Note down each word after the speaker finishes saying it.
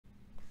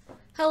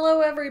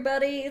Hello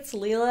everybody, it's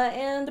Leala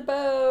and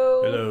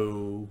Beau.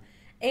 Hello.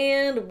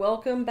 And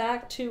welcome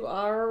back to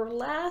our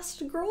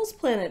last Girls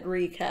Planet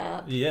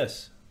recap.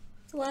 Yes.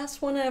 It's the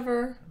last one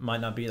ever.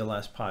 Might not be the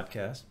last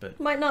podcast, but...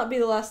 Might not be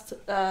the last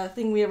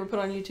thing we ever put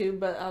on YouTube,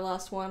 but our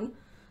last one.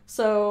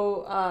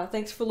 So,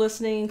 thanks for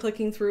listening,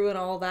 clicking through and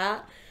all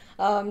that.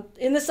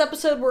 In this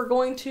episode, we're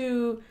going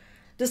to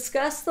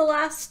discuss the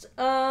last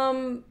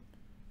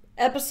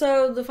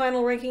episode, the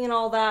final ranking and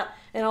all that,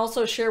 and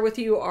also share with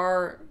you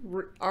our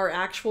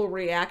actual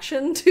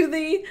reaction to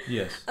the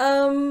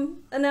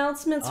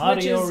announcements.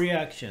 Audio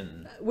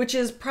reaction. Which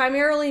is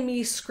primarily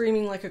me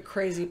screaming like a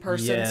crazy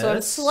person. Yes. So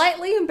I'm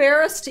slightly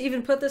embarrassed to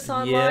even put this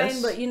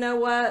online, but you know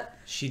what?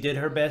 She did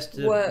her best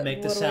to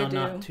make the sound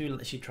not too...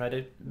 She tried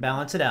to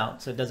balance it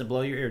out so it doesn't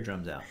blow your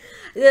eardrums out.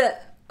 Yeah.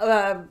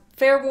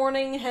 Fair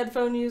warning,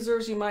 headphone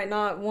users, you might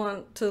not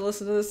want to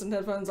listen to this in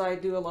headphones. I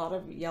do a lot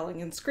of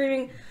yelling and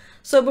screaming.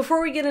 So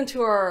before we get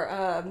into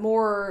our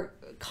more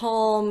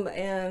calm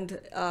and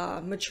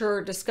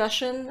mature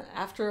discussion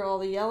after all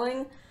the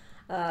yelling,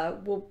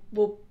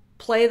 we'll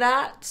play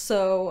that.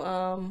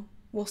 So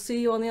we'll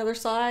see you on the other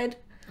side.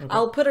 Okay.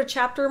 I'll put a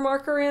chapter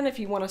marker in if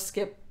you want to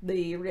skip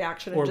the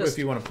reaction and just if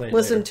you want to play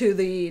listen later to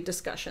the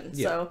discussion.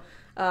 Yeah.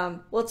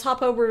 So let's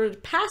hop over to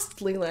past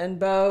Leala and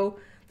Beau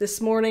this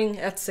morning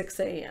at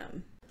 6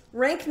 a.m.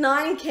 Rank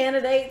 9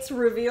 candidates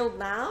revealed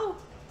now?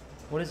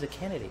 What does a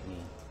candidate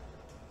mean?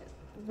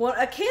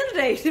 What a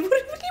candidate? What do you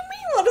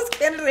mean? What does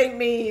candidate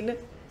mean?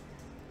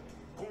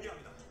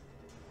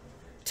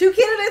 2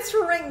 candidates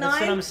for rank 9? That's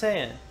what I'm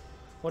saying.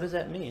 What does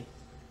that mean?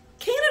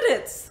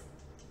 Candidates.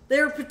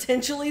 They're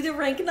potentially the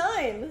rank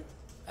 9.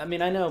 I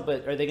mean, I know,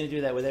 but are they going to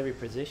do that with every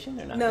position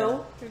or not?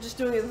 No, they're just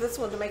doing it with this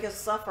one to make us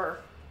suffer.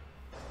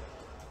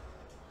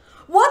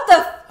 What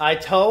the? I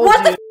told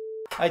you.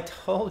 I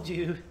told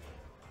you.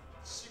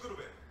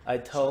 I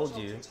told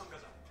you.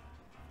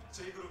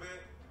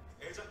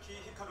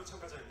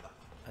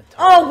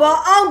 Oh,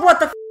 well, oh, what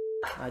the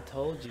I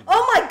told you.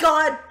 Oh my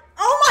god!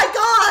 Oh my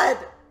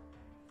god!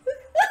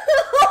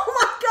 Oh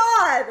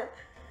my god!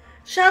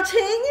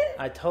 Shouting?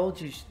 I told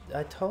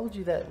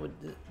you that would...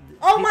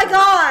 Oh my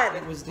god!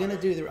 It was gonna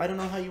do the... I don't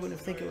know how you wouldn't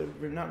think it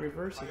would not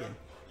reverse again.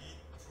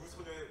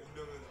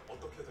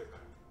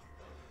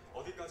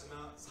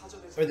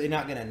 Are they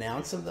not gonna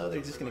announce them though?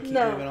 They're just gonna keep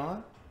moving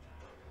on?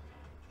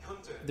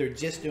 They're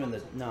just doing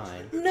the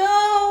 9.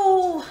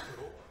 No!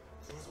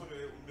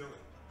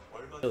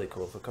 Really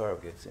cool if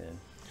Hikaru gets in.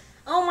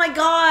 Oh my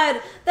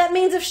god! That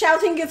means if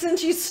Shouting gets in,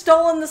 she's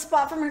stolen the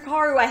spot from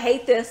Hikaru. I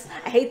hate this.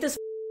 I hate this.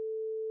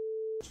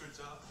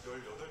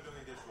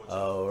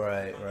 Oh,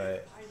 right.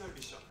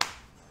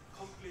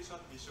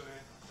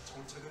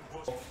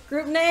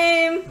 Group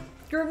name.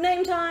 Group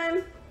name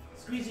time.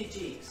 Squeezy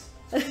cheese.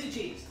 Squeezy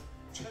cheese.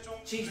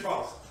 Cheese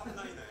balls.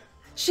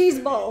 Cheese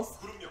balls.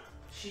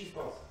 Cheese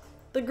balls.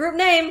 The group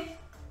name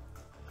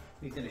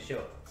He's gonna show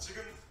it.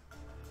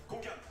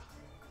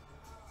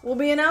 will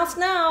be announced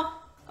now.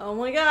 Oh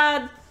my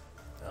god.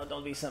 Oh,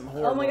 don't be something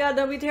horrible. Oh my god,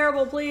 don't be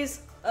terrible,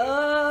 please.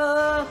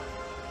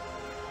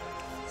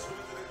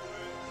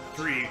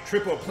 3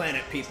 triple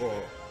planet people.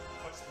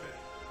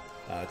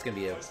 It's gonna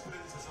be a...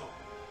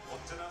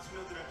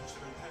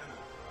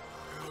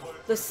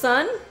 The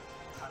sun?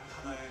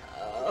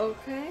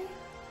 Okay.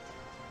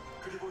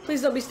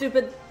 Please don't be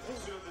stupid.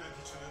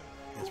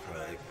 It's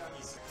probably...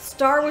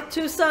 Star with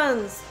 2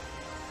 suns.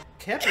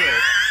 Kepler.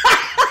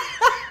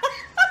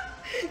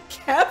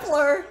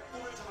 Kepler?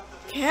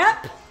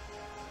 Kep?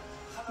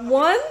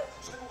 1?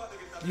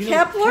 You know,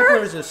 Kepler?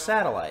 Kepler is a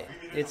satellite.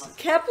 It's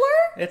Kepler?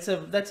 that's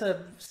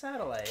a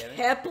satellite.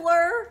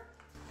 Kepler?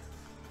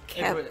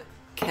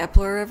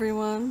 Kepler,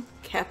 everyone?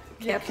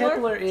 Kepler?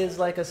 Kepler is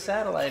like a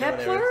satellite.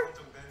 Kepler?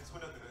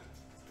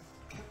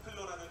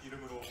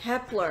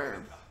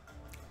 Kepler.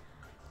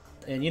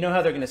 And you know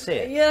how they're gonna say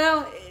it. You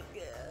know,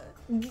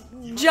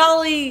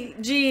 Jolly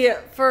G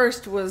at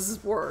first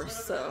was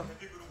worse, so.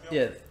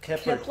 Yeah,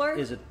 Kepler, Kepler?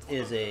 he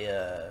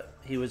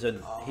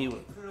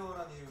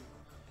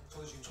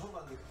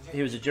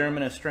was a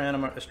German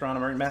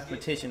astronomer,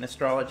 mathematician,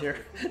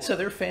 astrologer. So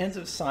they're fans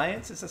of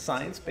science. It's a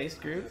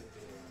science-based group.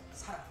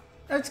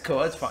 That's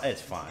cool. It's fine.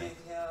 It's fine.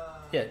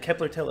 Yeah,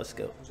 Kepler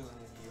telescope.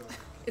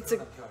 It's a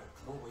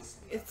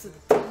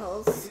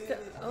telescope.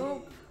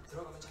 Oh.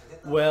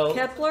 Well,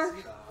 Kepler?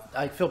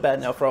 I feel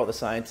bad now for all the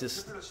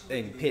scientists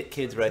and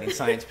kids writing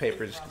science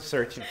papers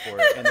searching for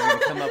it, and they're going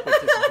to come up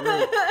with this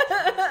group.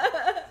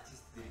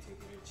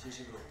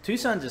 2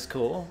 suns is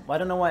cool. I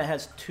don't know why it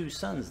has 2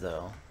 suns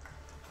though.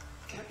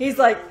 He's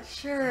like,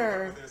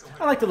 sure.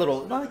 I like the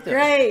little. I like the,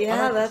 Great,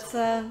 yeah, I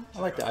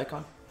like the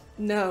icon.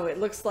 No, it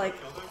looks like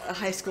a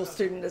high school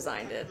student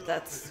designed it.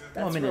 That's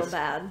real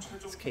bad.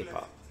 It's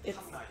K-pop.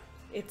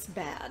 It's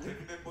bad.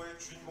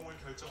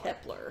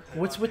 Kepler.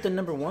 What's with the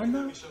number 1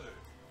 though?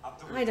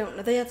 I don't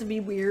know. They have to be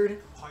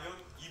weird.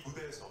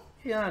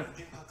 Yeah.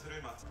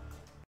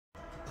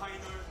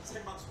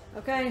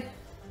 Okay.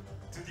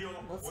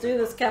 Let's do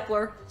this,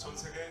 Kepler.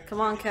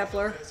 Come on,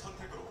 Kepler.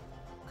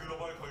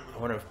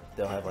 wonder if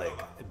they'll have like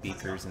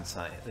beakers and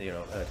science, you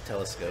know, a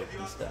telescope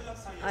and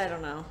stuff. I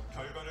don't know.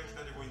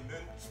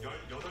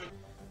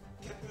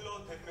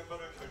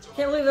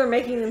 Can't believe they're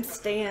making them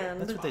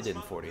stand. That's what they did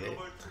in 48.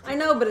 I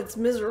know, but it's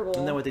miserable.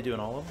 Isn't that what they do in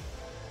all of them?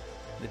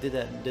 They did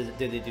that. Did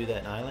they do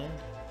that in Island?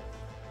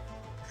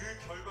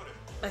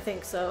 I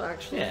think so,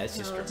 actually. Yeah, it's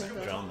just No, I think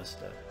so. drama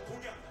stuff.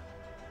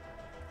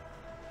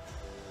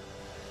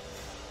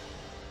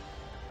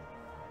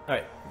 All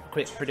right,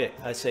 quick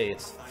predict. I say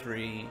it's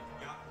 3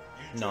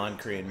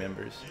 non-Korean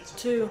members.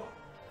 2.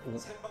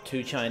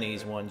 2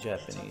 Chinese, 1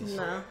 Japanese.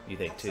 No. You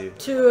think 2?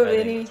 2 of I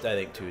any.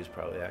 think 2 is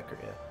probably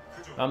accurate. Yeah.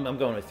 I'm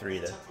going with 3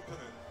 then.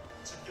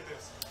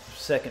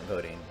 Second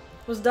voting.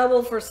 Was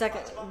doubled for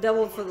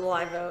the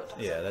live vote.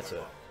 Yeah, that's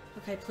a.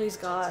 Okay, please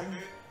God.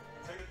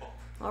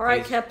 All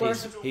right, Kepler.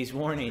 He's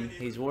warning.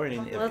 He's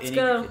warning. If Let's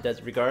go. It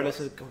does, regardless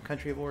of the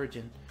country of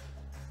origin.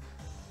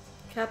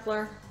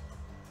 Kepler.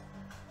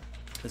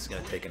 This is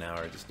gonna take an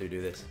hour just to do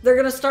this. They're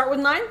gonna start with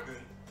 9?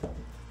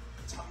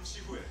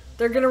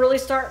 They're gonna really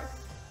start?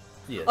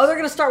 Yes. Oh, they're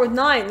gonna start with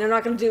 9. They're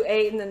not gonna do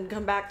 8 and then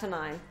come back to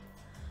 9.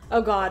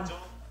 Oh God.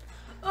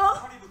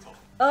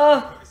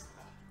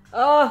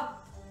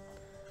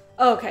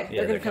 Okay,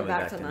 Yeah, they're gonna come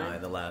back to to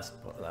 9. The last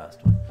one.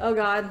 Oh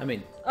God. I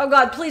mean. Oh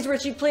God, please,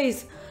 Richie,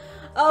 please.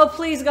 Oh,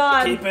 please,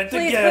 God. Keep it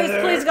please,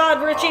 together. please,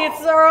 God, Richie.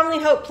 It's our only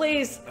hope,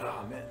 please.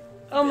 Oh man.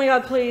 Oh my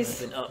God,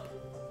 please. I've been up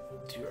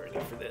too early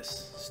for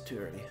this. It's too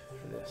early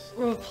for this.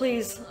 Oh,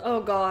 please.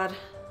 Oh God.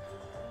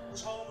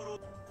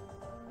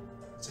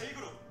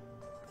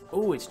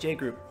 Oh, it's J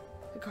group.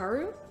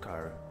 Hikaru?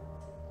 Karu.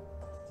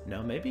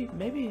 No, maybe.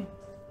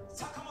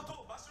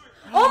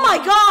 Oh my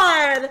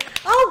God!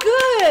 Oh,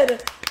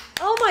 good!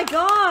 Oh my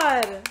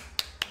God!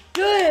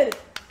 Good!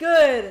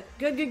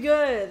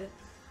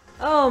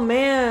 Oh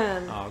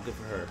man! Oh, good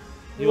for her.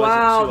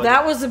 Wow,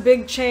 that was a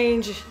big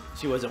change.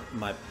 She wasn't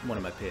one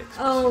of my picks.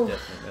 Oh,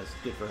 that's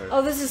good for her.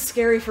 Oh, this is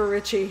scary for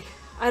Richie.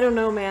 I don't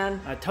know,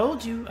 man. I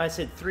told you. I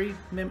said 3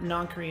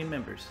 non-Korean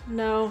members.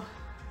 No.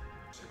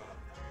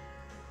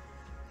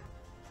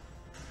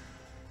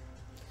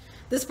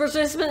 This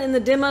participant in the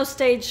demo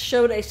stage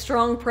showed a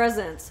strong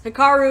presence.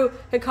 Hikaru,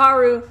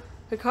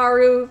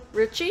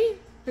 Richie?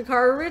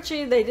 Hikaru,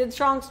 Richie, they did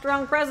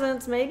strong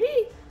presence,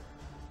 maybe?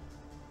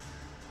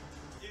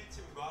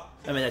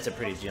 I mean, that's a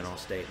pretty general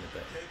statement,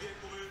 but...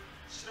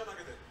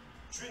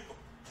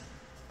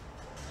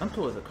 I'm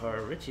cool with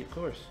Hikaru, Richie, of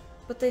course.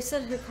 But they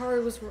said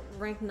Hikaru was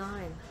ranked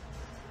 9.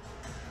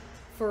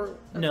 For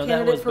a no,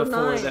 candidate that was for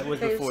before. 9. That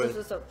was Okay, before.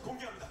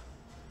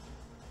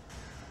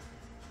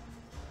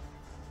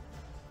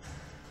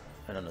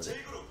 I don't know that.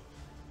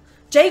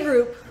 J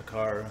group.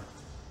 Hikaru.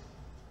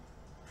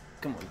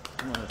 Come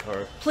on,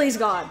 Hikaru. Please,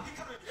 God.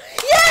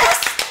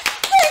 Yes!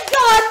 Thank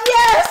God,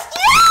 yes!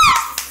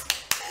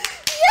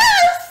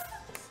 Yes!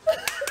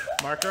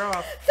 Mark her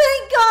off.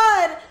 Thank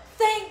God!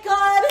 Thank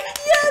God!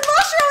 Yeah,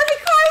 Masha and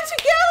Hikaru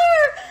together!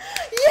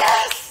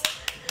 Yes!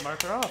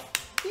 Mark her off.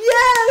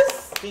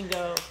 Yes!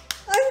 Bingo.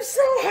 I'm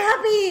so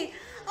happy!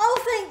 Oh,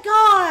 thank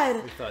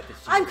God! We thought that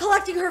I'm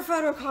collecting her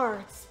photo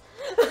cards.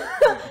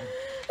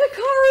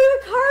 Hikaru!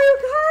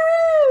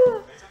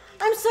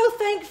 I'm so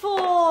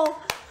thankful.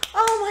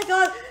 Oh my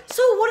God!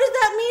 So what does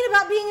that mean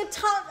about being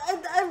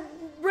a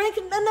rank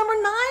number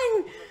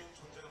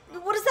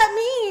 9? What does that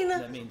mean?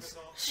 That means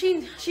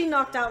she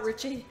knocked out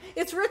Richie.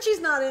 It's Richie's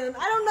not in.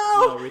 I don't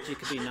know. no. Richie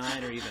could be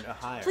 9 or even a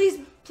higher. Please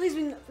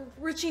be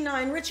Richie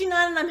 9. Richie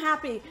 9 and I'm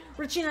happy.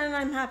 Richie 9 and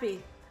I'm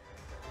happy.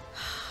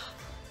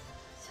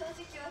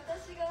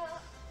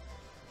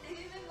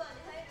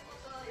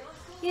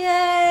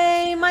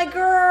 Yay, my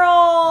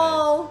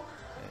girl!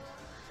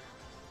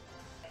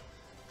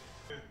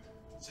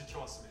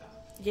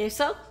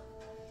 Yeso?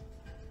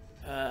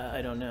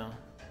 I don't know.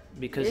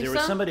 Because there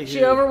was somebody who...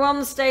 She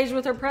overwhelmed the stage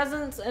with her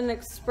presence and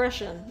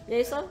expression.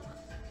 Yeso?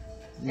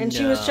 And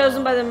she was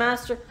chosen by the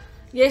master.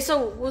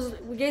 Yeso was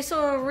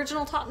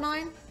original top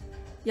 9?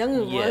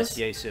 Youngoon was.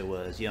 Yes, Yeso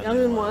was.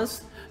 Youngoon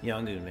was.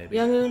 Youngoon maybe.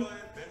 Youngoon.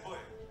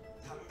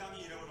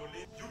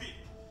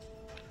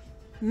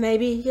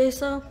 Maybe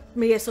Yeso?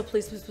 Yeso,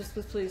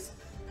 please.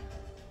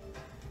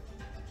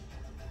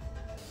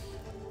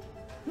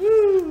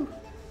 Woo!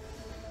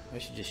 I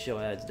should just show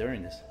ads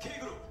during this.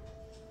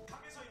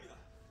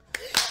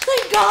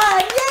 Thank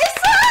God!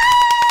 Yeso!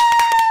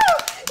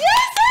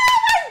 Yeso,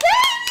 my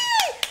baby!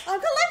 I'm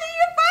collecting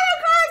your photo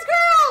cards,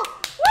 girl!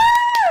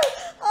 Woo!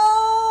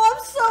 Oh,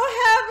 I'm so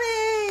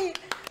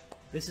happy!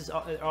 This is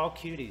all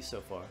cuties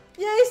so far.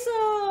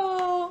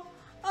 Yeso!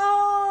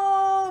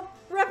 Oh,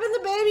 repping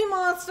the baby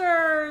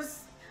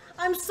monsters!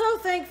 I'm so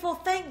thankful.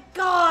 Thank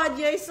God,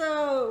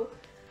 Yeso!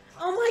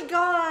 Oh my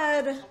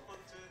God!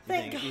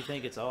 You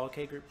think it's all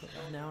K group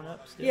now and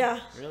up still? Yeah.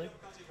 Really?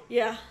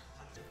 Yeah.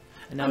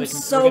 And now I'm we're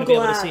so gonna be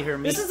able glad. to see her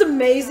meet. This is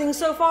amazing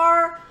so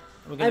far.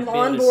 I'm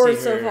on board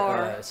so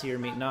far. See her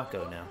meet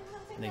Nako now,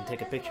 and then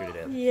take a picture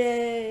together.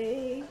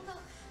 Yay!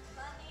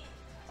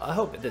 I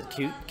hope the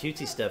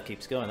cutesy stuff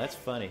keeps going. That's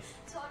funny.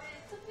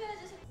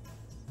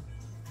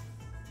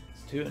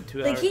 It's Two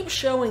They hours. keep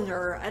showing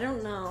her. I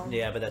don't know.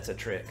 Yeah, but that's a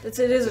trick. It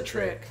is a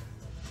trick.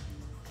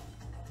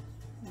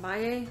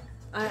 Baye?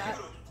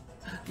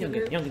 Young.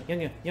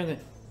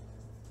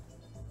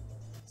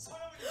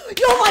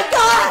 Oh my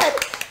god!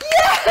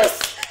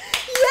 Yes!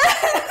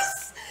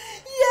 Yes!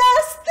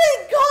 Yes!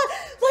 Thank God!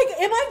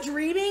 Like, am I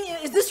dreaming?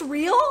 Is this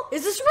real?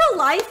 Is this real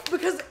life?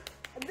 Because,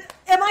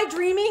 am I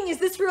dreaming? Is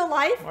this real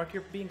life? Mark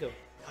your bingo.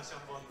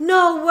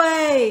 No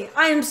way!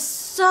 I am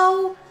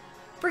so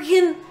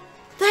freaking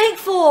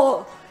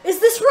thankful! Is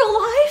this real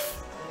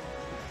life?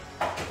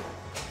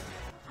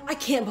 I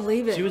can't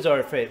believe it. She was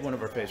one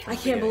of our favorites. I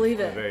can't believe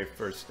it. The very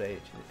first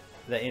stage,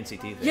 the NCT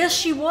thing. Yes,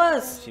 she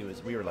was. She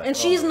was. We were like, And oh.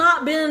 she's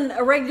not been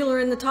a regular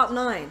in the top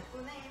 9.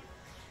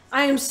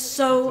 I am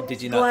so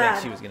Did you not glad.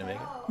 think she was gonna make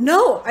it?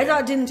 No, I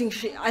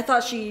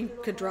thought she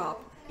could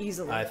drop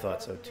easily. I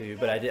thought so too,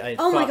 but I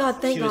Oh my thought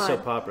God, thank she was so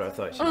God. popular. I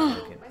thought she was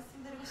making it.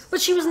 But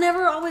she was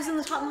never always in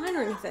the top 9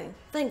 or anything.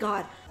 Thank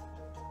God.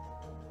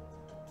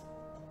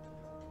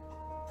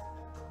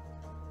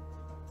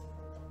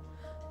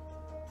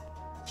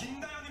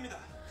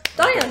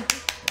 Diane.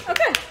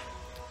 Okay.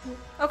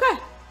 Okay.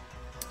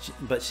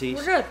 But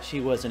We're good. she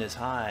wasn't as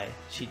high.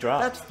 She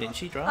dropped, That's- didn't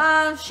she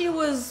drop? She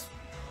was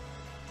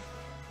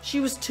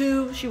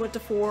 2. She went to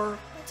 4.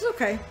 It's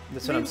okay.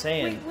 That's what I'm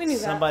saying. We knew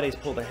that. Somebody's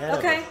pulled ahead of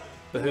Okay. her.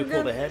 But who We're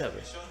pulled good. ahead of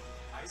her?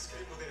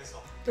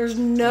 There's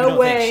You no don't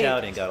way. think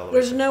Shouting got all the way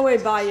There's up? no way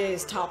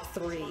Baye's top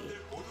 3.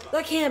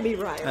 That can't be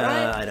right,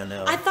 right? I don't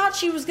know. I thought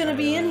she was gonna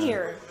be in know.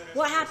 here.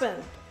 What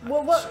happened?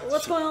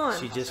 What's going on?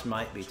 She just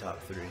might be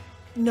top 3.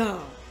 No.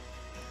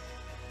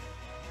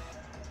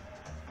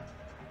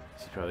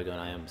 She's probably going,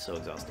 I am so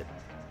exhausted.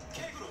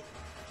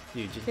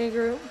 Huge.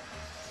 Kangaroo.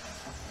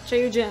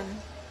 Chehyujin.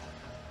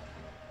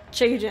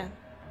 Chehyujin.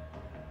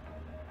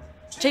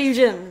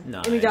 Chehyujin.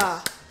 Nice.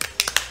 Imida.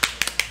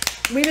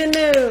 We been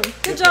new.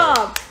 Good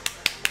job.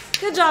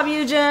 Good job,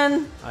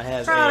 Yujin. I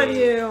have Proud of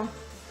you.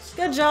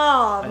 Good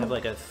job. I have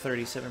like a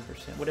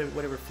 37%,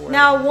 whatever 4.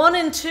 Now 1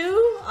 and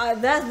 2,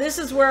 this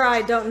is where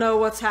I don't know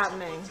what's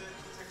happening.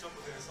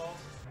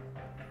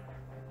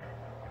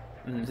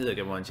 Look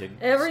at one chick.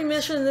 Every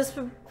mission this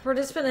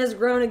participant has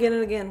grown again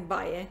and again.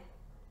 Baye.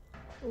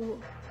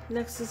 Ooh,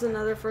 next is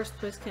another first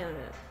place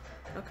candidate.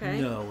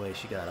 Okay. No way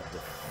she got up to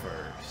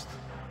first.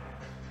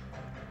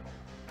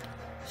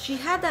 She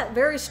had that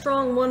very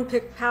strong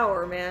one-pick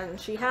power, man.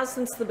 She has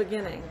since the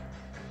beginning.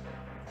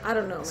 I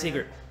don't know, man.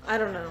 Secret. I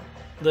don't know.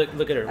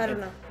 Look at her. I don't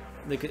know.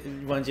 Look at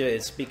Wanja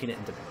is speaking it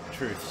into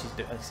truth.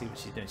 I see what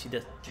she's doing. She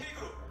does.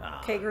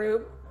 Ah. K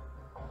group.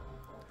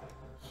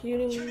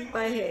 Huning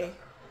Baye.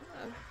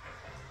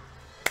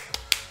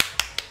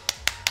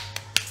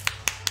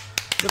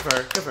 Good for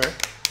her. Good for her.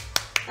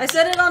 I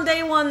said it on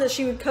day 1 that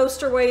she would coast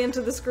her way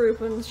into this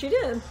group, and she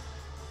did.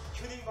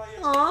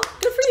 Aw,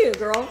 good for you,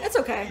 girl. It's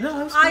okay.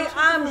 No, it's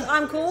cool.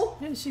 I'm cool.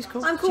 Yeah, she's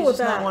cool. I'm cool she's with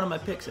just that. Not one of my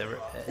picks ever.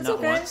 It's not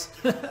okay. once.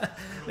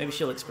 Maybe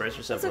she'll express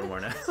herself a little more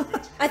now.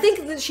 I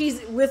think that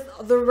she's with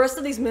the rest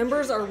of these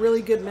members are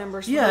really good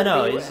members. for her Yeah, to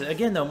no. be It's, with.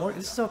 again, though, more.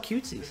 This is all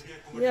cutesy.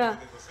 Yeah.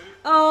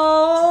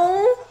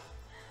 Oh.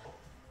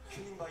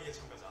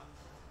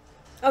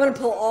 I'm gonna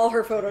pull all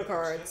her photo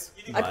cards.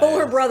 I pull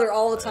her brother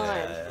all the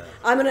time. Yeah.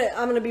 I'm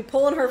gonna be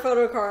pulling her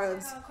photo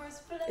cards.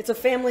 It's a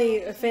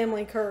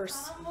family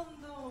curse. 한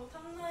번도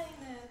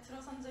탑라인에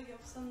들어선 적이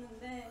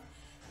없었는데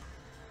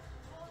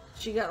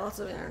She got lots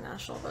of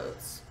international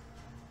votes.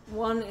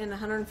 1 in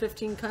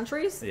 115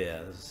 countries.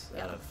 Yeah, this is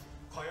out of.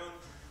 과연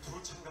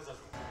두 참가자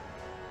중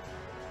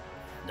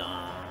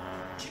Nah.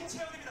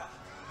 김채연입니다.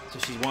 So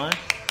she's one.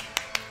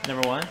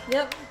 Number 1.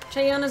 Yep,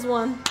 Chaeyeon is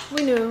 1.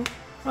 We knew.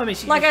 Well, I mean,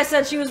 she. Like I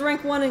said, she was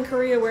rank 1 in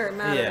Korea where it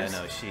matters.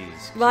 Yeah, no,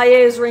 she's.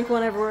 Baye is rank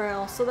 1 everywhere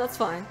else, so that's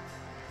fine.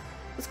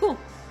 It's cool.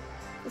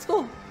 It's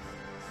cool.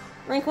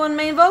 Rank 1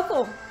 main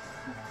vocal.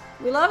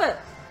 We love it.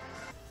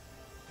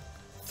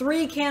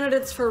 3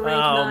 candidates for rank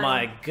 9. Oh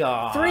my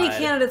god. 3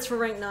 candidates for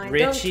rank 9.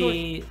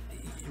 Richie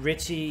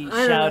I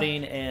don't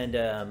shouting and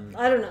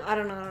I don't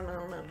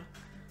know.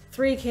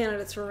 3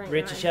 candidates for rank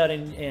 9. Richie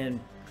shouting and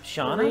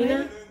Shauna. Arena?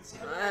 maybe?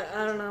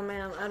 I don't know,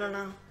 man. I don't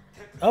know.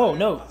 Oh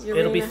no,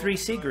 it'll be Urena. 3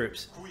 C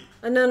groups.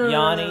 No.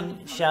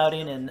 Yawning,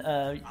 shouting, and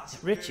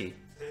Richie.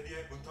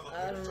 데뷔의 문턱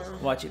I don't know.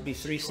 Watch it be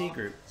 3 C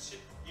group.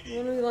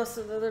 When we lost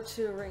the other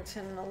 2, ranked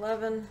 10 and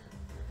 11,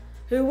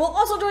 who will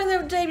also join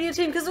their debut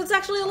team because it's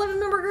actually an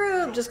 11-member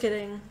group. Just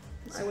kidding.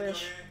 I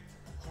wish.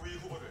 9위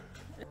후보를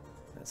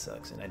That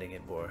sucks, and I didn't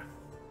get Bora.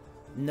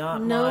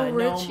 Not No, Maya,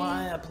 Richie. no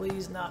Maya,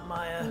 please, not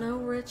Maya. No,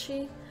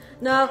 Richie.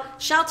 No,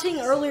 shouting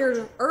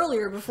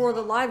earlier before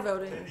the live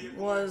voting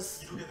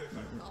was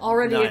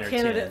already 9 a or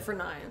candidate 10. for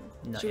 9.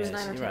 No, She was yes,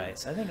 9 or 10. you're right.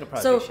 So I think it'll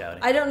probably So be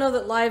shouting. I don't know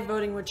that live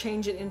voting would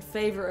change it in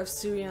favor of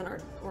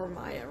Suyeon or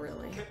Maya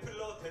really.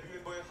 캠플러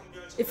데뷔 멤버에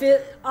합류할 If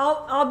it,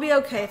 I'll be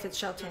okay if it's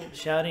shouting.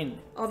 Shouting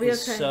I'll be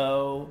is okay.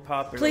 so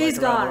popular. Please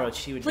like, around the God, world.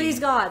 She would please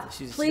be, God,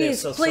 she's-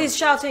 please, they're so- please so-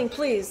 shouting,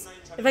 please.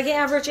 If I can't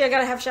have Richie, I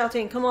gotta have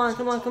shouting. Come on.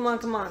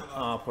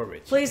 Oh, poor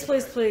Richie. Please.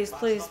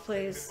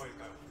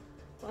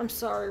 I'm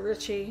sorry,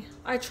 Richie.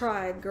 I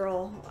tried,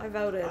 girl. I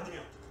voted.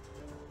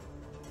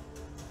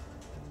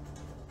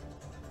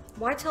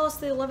 Why tell us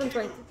the 11th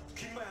right?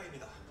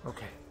 김마야입니다.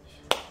 Okay.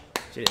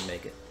 She didn't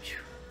make it.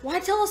 Why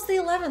tell us the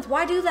 11th?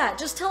 Why do that?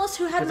 Just tell us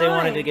who had 9. Because they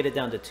wanted to get it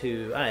down to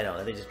 2. I don't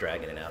know. They're just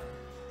dragging it out.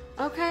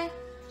 Okay.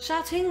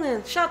 Shouting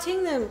then.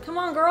 Shouting then. Come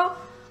on, girl.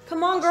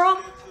 Come on, girl.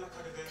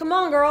 Come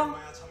on, girl.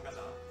 김마야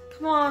참가자.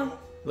 Come on.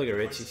 Look at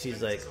Richie.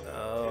 She's like,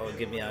 oh,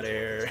 get me out of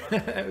here.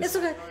 It's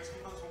okay.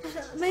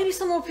 Maybe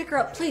someone will pick her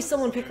up. Please,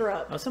 someone pick her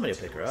up. Oh, somebody will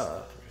pick her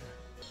up.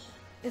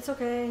 It's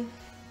okay.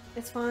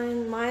 It's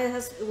fine.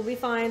 Maya will be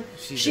fine.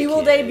 She's She a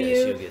will kid. Yeah, debut.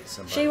 she'll get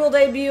somebody. She will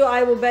debut.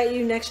 I will bet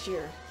you next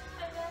year.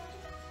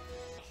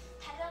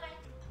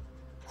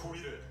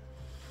 9위를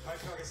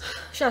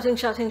발표하겠습니다. Shouting,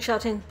 shouting,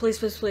 shouting. Please,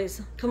 please,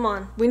 please. Come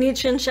on. We need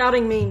Shin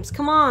shouting memes.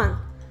 Come on.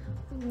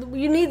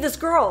 You need this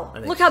girl. I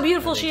think Look how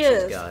beautiful I think she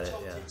she's is. got it,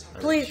 yeah. I think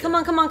Please, she- come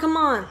on, come on, come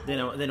on. They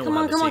don't Come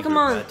on, have a come on, secret. come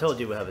on. I told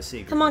you we'll have a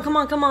secret. Come on, come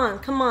on, come on,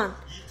 come on.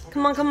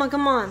 Come on, come on,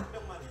 come on.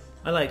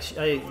 I like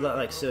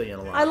Cillian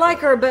a lot. I like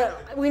her,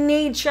 but we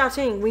need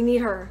shouting. We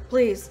need her.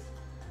 Please.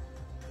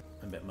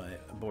 I bet my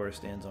Boris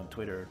stands on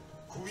Twitter.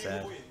 9위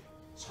Sad. 후보인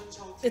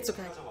천차옥 It's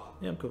okay. 참가자와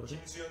Yeah, I'm cool with it.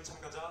 김수현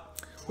참가자.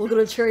 We'll go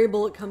to Cherry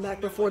Bullet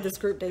comeback before this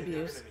group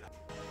debuts.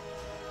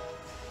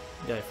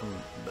 Guy from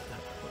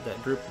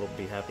that group will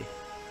be happy.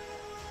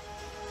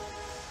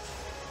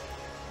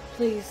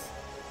 Please.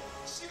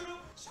 C그룹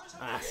션션.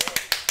 Ah,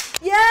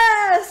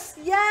 Yes!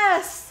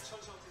 Yes!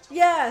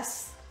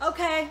 Yes!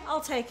 Okay,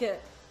 I'll take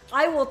it.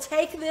 I will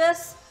take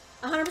this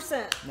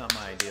 100%. not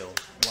my ideal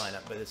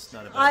lineup, but it's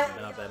not a I-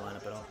 bad, not a bad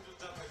lineup at all.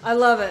 I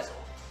love it.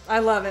 I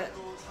love it.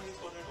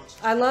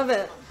 I love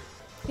it.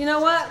 You know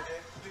what?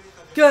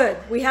 Good.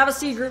 We have a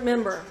C group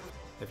member.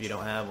 If you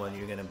don't have one,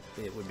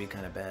 it would be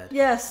kind of bad.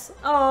 Yes.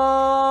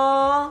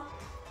 Aww.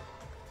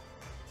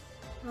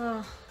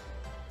 Oh.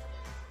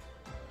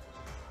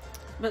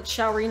 But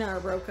Shaurina are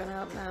broken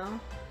up now.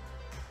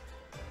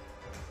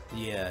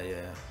 Yeah,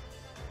 yeah.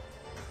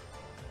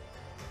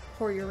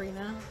 Poor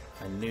Urena.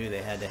 I knew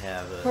they had to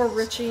have a. Poor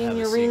Richie and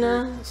have a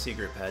Urena. The C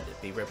group had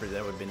to be represented.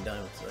 That would have been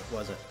done. So it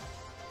wasn't.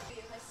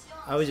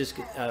 I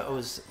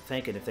was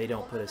thinking if they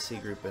don't put a C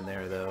group in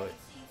there though,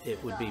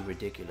 it would be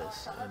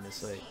ridiculous. And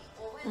it's like.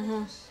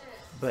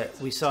 But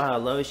we saw how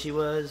low she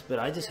was. But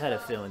I just had a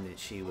feeling that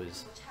she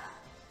was.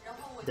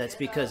 That's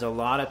because a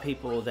lot of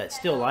people that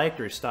still liked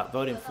her stopped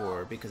voting for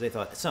her because they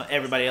thought it's not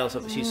everybody else.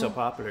 She's so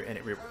popular, and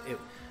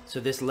so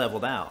this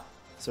leveled out.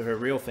 So her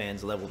real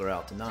fans leveled her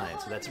out to 9.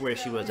 So that's where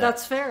she was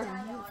That's fair.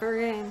 Fair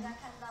game.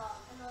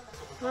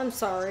 I'm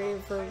sorry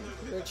for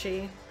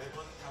Richie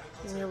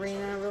and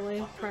Urena,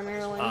 really,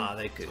 primarily.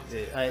 They could.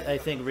 I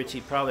think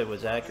Richie probably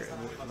was accurate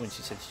when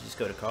she said she just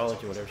go to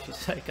college or whatever.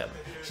 She's like,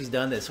 she's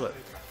done this 4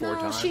 No,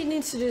 times. she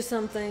needs to do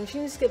something. She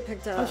needs to get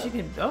picked up. she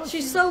can. Oh,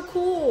 She's so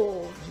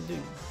cool. she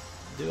can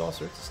do all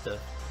sorts of stuff.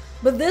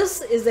 But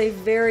this is a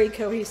very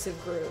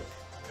cohesive group.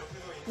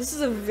 This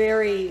is a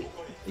very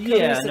Yeah,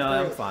 cohesive no,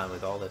 I'm group. fine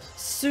with all this.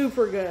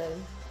 Super good.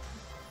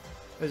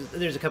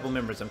 There's a couple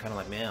members I'm kind of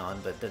like meh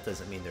on, but that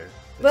doesn't mean they're.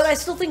 But I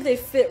still think they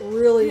fit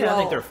really yeah, well I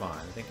think they're fine.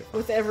 I think they're fine.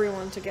 with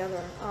everyone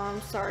together. Oh,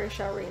 I'm sorry,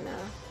 Shaurina.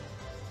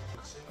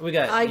 We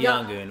got I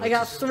got Yangun. I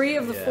got 3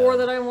 of the 4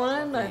 that I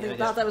wanted. I Yeah,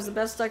 thought that was the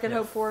best I could Yeah,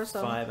 hope for.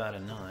 So 5 out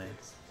of 9.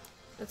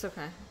 it's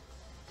okay.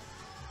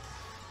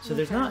 So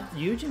there's not.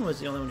 Eugen was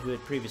the only one who had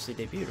previously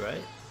debuted,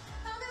 right?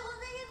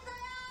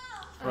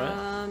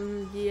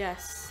 Right.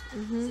 Yes.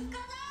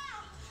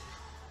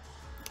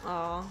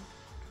 Aw,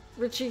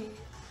 Richie.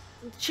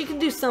 She can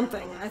do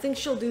something. I think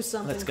she'll do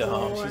something. Let's go cool,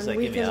 home. She's and like,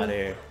 we get me can- out of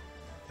here.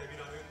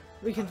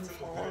 We can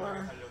follow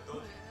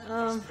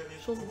her.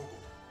 she'll-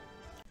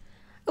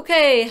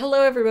 Okay,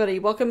 hello everybody.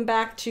 Welcome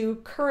back to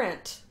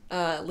current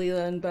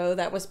Leela and Beau.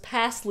 That was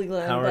past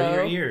Leela and How Beau. are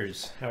your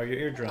ears? How are your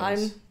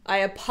eardrums? I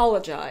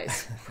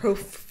apologize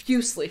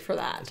profusely for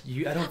that.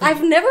 I don't think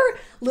I've never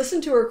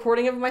listened to a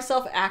recording of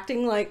myself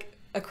acting like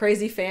a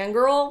crazy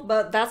fangirl,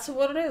 but that's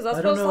what it is. That's I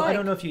what don't it's know. like. I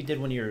don't know if you did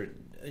one of your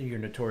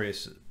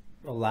notorious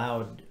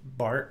loud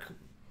bark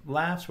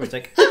laughs where it's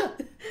like.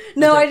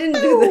 No, I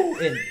didn't do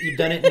that. And you've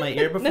done it in my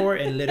ear before,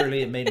 and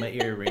literally it made my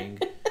ear ring.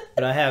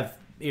 But I have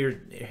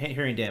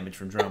hearing damage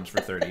from drums for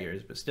 30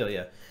 years. But still,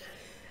 yeah.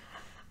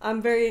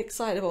 I'm very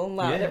excitable and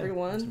loud, Yeah,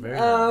 everyone. it's very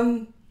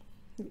loud.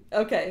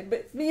 Okay,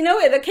 but you know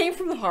it came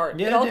from the heart.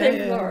 It all came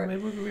from the heart.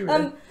 Maybe we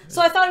were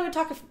So I thought I would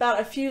talk about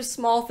a few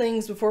small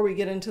things before we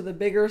get into the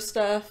bigger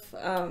stuff.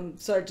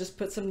 So I just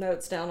put some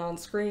notes down on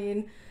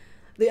screen.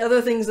 The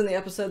other things in the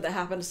episode that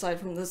happened aside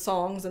from the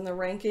songs and the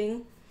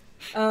ranking.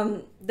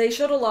 They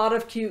showed a lot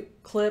of cute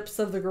clips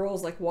of the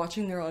girls like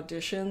watching their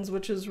auditions,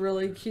 which is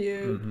really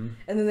cute. Mm-hmm.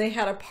 And then they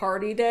had a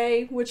party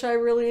day, which I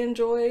really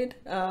enjoyed.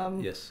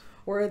 yes.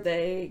 Where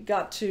they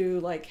got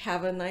to like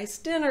have a nice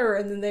dinner,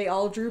 and then they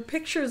all drew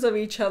pictures of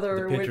each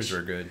other. The pictures which,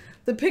 were good.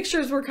 The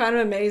pictures were kind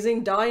of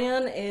amazing.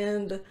 Diane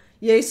and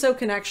Yeso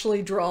can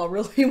actually draw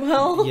really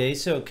well.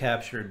 Yeso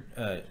captured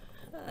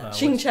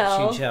Xing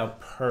Chao. Xing Chao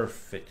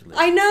perfectly.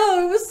 I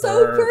know, it was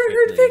so perfect. Her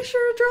Perfectly. picture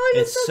drawing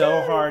is It's so so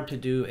good. hard to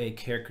do a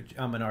caricature.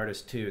 I'm an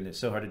artist too, and it's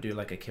so hard to do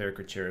like a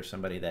caricature of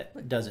somebody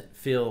that doesn't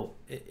feel.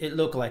 It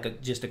looked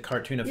like just a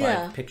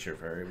cartoonified picture of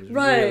her. It was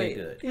really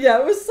good. Yeah,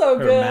 it was so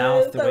Her good.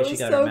 mouth, the That way was she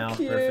got so her mouth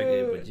cute.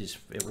 perfect,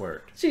 it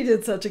worked. She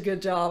did such a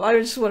good job. I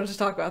just wanted to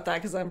talk about that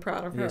because I'm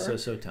proud of her. Yeah,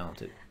 so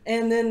talented.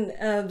 And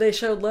then they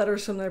showed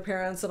letters from their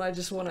parents, and I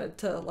just wanted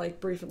to like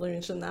briefly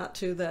mention that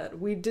too. That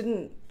we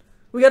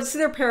got to see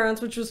their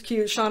parents, which was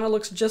cute. Shauna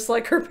looks just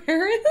like her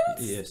parents.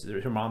 Yes,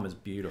 her mom is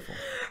beautiful.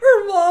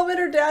 Her mom and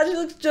her dad, she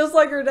looks just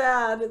like her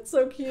dad. It's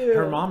so cute.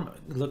 Her mom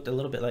looked a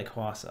little bit like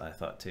Hwasa, I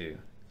thought too.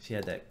 She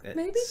had that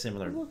Maybe?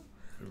 similar, little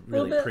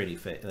really bit. pretty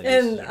face. Like,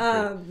 And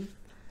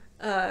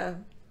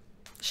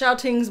Xiao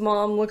Ting's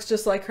mom looks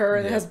just like her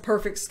and Yeah. has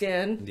perfect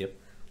skin. Yep.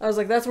 I was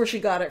like, that's where she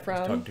got it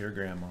from. Talked to her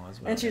grandma as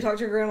well. And she talked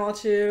to her grandma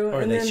too.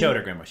 Or and they then, showed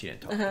her grandma. She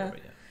didn't talk to her, but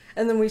yeah.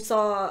 And then we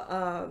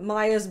saw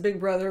Maya's big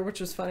brother, which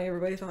was funny.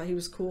 Everybody thought he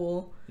was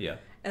cool. Yeah.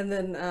 And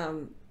then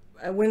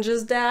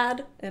Winja's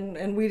dad,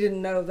 and we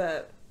didn't know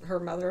that her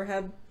mother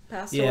had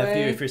passed Yeah,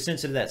 away. if you're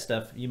sensitive to that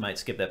stuff, you might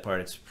skip that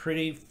part. It's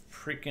pretty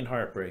freaking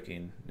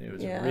heartbreaking. It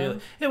was Yeah.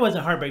 it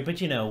wasn't heartbreaking, but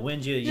you know,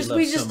 Winja, you Just- love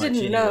we so just much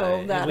didn't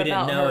anyway. know that we didn't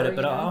about know her, it,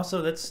 but you know?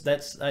 also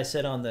that's I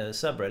said on the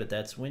subreddit,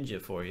 that's Winja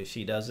for you.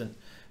 She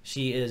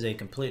is a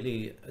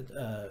completely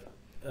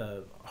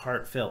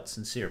heartfelt,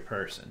 sincere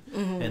person,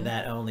 and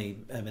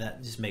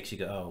that just makes you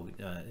go,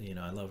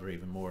 I love her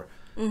even more.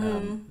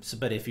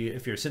 But if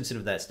you're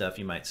sensitive to that stuff,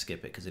 you might skip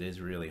it because it is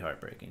really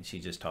heartbreaking. She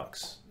just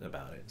talks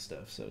about it and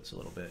stuff, so it's a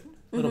little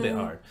bit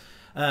hard.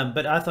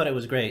 But I thought it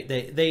was great.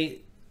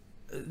 They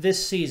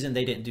this season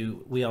they didn't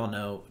do, we all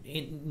know,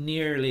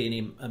 nearly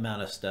any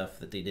amount of stuff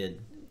that they did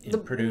in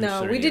produce. No,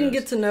 or we any didn't of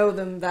get to know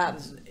them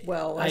that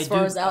well as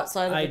far as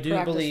outside of the I do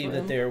practice believe room.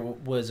 that there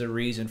was a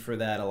reason for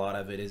that. A lot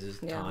of it is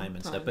Yeah, time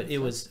and time stuff. But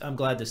and I'm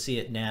glad to see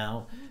it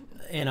now.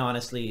 And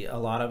honestly, a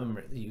lot of them,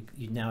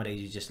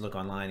 nowadays you just look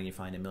online and you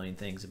find a million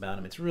things about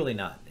them. It's really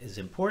not as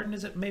important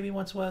as it maybe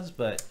once was,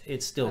 but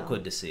it's still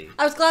good to see.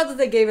 I was glad that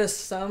they gave us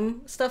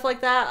some stuff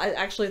like that. I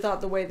actually thought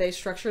the way they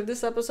structured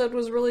this episode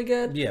was really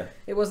good. Yeah.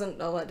 It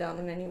wasn't a letdown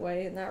in any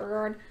way in that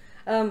regard.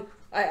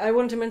 I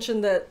wanted to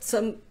mention that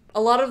some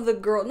of the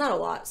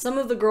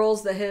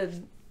girls that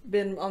had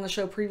been on the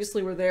show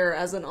previously were there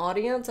as an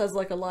audience, as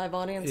like a live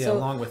audience. Yeah, so,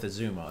 along with the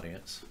Zoom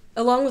audience.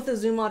 along with the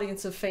Zoom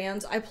audience of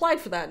fans. I applied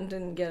for that and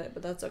didn't get it,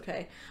 but that's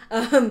okay.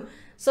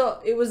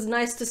 So it was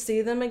nice to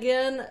see them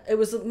again. It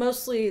was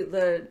mostly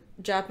the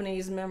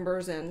Japanese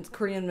members and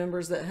Korean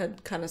members that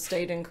had kind of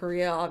stayed in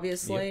Korea,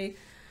 obviously.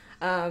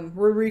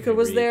 Rurika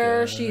was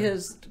there. She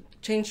has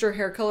changed her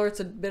hair color. It's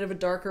a bit of a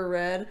darker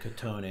red.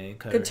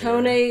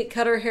 Katone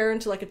Cut her hair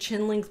into like a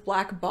chin-length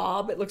black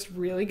bob. It looks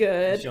really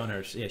good. she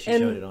And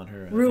showed it on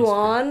her Instagram.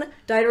 Ruan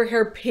dyed her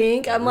hair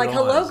pink. I'm like,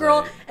 hello, Ruan's girl.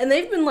 like- And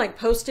they've been like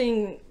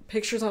posting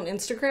pictures on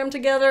Instagram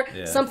together.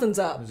 Yeah. Something's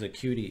up. There's a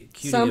cutie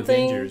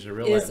Something Avengers, a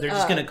real is life. They're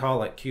just up. gonna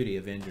call it Cutie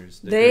Avengers.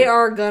 They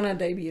are gonna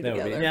debut That would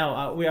be. together. Now,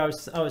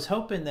 I was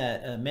hoping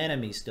that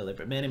Manami's still there,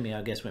 but Manami,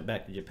 I guess, went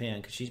back to Japan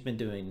because she's been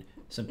doing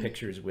some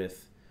pictures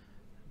with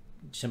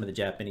some of the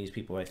Japanese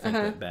people. I think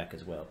went back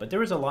as well. But there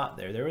was a lot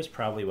there. There was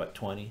probably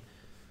 20.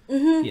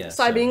 Mm-hmm. Yeah.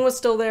 Saibing was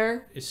still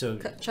there. So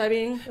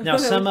Chaibing. now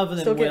some of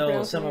Still them can't will.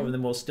 pronounce Some her of name.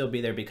 them will still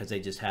be there because they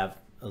just have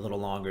a little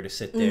longer to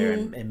sit there,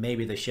 and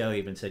maybe the show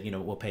even said,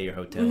 we'll pay your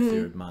hotel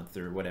through a month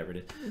or whatever.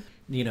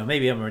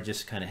 Maybe them are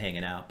just kind of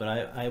hanging out. But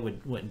I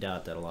wouldn't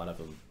doubt that a lot of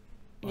them.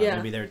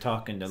 Maybe they're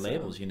talking to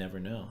labels. You never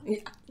know.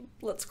 Yeah,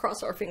 let's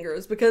cross our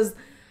fingers because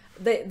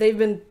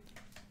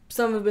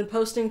some have been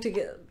posting to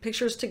get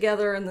pictures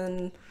together, and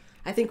then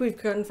I think we've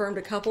confirmed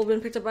a couple have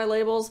been picked up by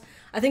labels.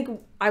 I think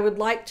I would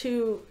like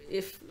to,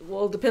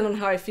 depend on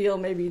how I feel,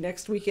 maybe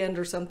next weekend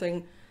or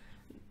something,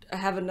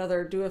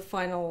 do a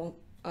final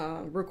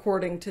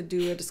recording to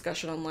do a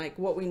discussion on like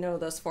what we know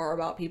thus far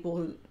about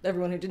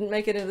everyone who didn't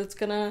make it, and it's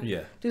gonna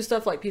do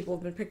stuff like people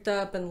have been picked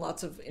up and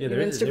lots of new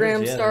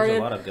Instagram started. There's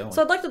a lot of going.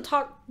 So I'd like to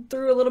talk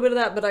through a little bit of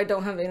that, but I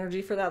don't have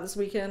energy for that this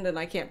weekend, and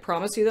I can't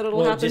promise you that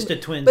it'll happen. Just the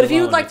twins. But if you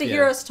would alone, like to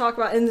hear us talk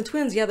about, and the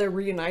twins, they're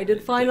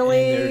reunited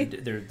finally. And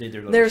they're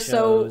They're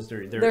shows. so-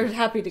 They're they're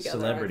happy together.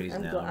 Celebrities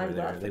I'm now. glad Over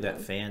there. for They've got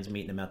them. fans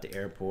meeting them at the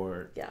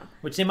airport. Yeah.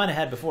 Which they might have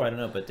had before. I don't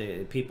know, but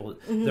people,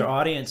 their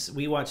audience.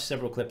 We watched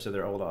several clips of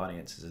their old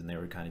audiences, and they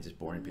were kind of just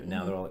boring people.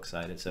 Now they're all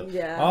excited. So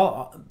Yeah.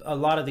 a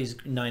lot of these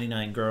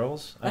 99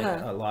 girls,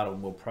 a lot of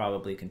them will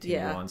probably continue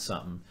on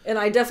something. And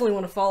I definitely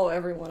want to follow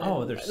everyone.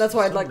 Oh, and there's that's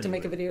why I'd so like to many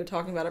make a video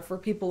talking about it for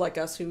people like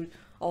us who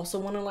also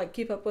want to like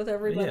keep up with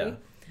everybody.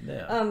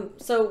 Yeah.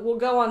 So we'll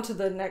go on to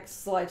the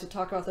next slide to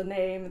talk about the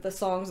name, the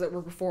songs that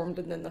were performed,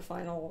 and then the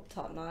final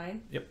top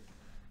 9. Yep.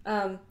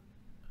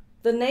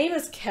 The name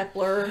is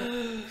Kepler.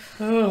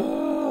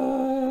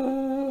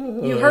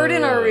 You heard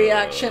in our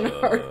reaction,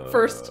 our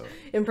first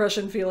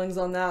impression feelings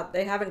on that.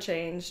 They haven't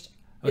changed.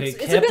 Okay,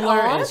 It's a bit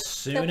Kepler, odd. as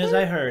soon as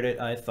I heard it,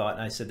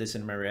 I said this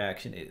in my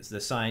reaction, it's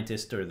the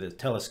scientist or the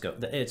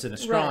telescope. It's an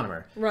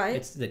astronomer. Right.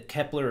 It's the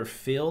Kepler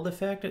field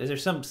effect. Is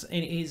there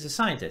he's a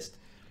scientist.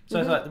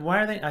 So I thought, why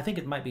are they? I think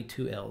it might be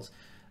 2 L's.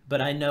 But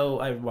I know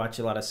I watch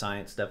a lot of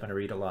science stuff and I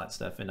read a lot of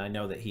stuff, and I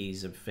know that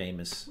he's a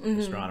famous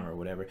astronomer or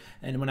whatever.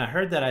 And when I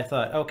heard that, I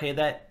thought, okay,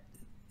 that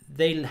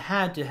they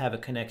had to have a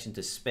connection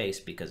to space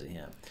because of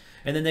him.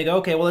 And then they go,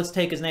 okay, well, let's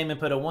take his name and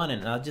put a 1 in.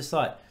 And I just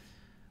thought,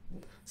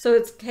 So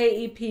it's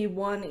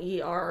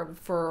KEP1ER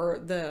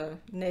for the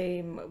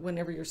name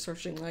whenever you're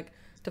searching, like,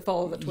 to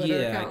follow the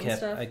Twitter account and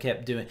stuff. I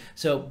kept doing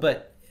so,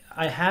 but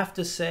I have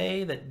to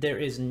say that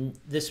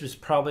this was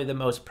probably the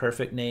most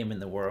perfect name in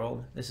the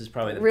world. This is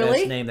probably the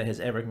best name that has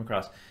ever come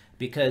across,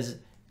 because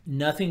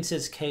nothing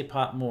says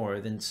K-pop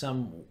more than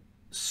some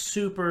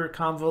super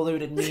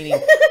convoluted meaning.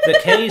 The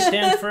K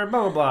stands for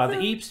blah blah blah, the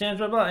E stands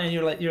for blah, and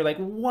you're like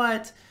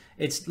what?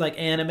 It's like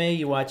anime.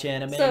 You watch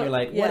anime, So, you're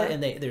like what? yeah.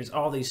 And there's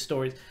all these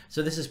stories.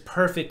 So this is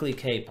perfectly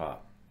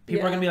K-pop.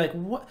 People are gonna be like,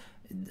 what?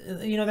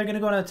 You know, they're gonna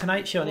go on a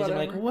Tonight Show and he's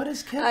like, what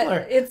is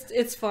Kepler?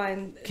 It's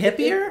fine.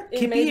 Kepier?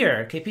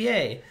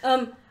 Kepier.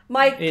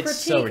 My It's critique,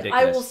 so I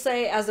ridiculous. will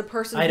say, as a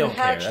person I who don't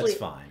care. actually That's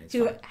fine. It's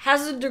who fine.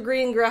 has a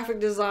degree in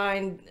graphic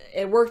design,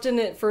 it worked in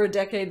it for a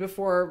decade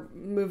before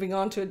moving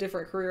on to a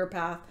different career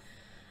path.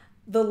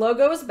 The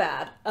logo is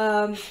bad.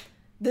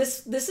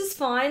 This is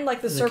fine.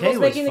 Like the K circles was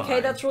making the K,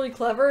 fine. that's really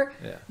clever.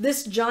 Yeah.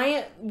 This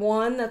giant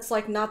one that's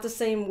like not the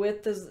same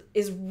width is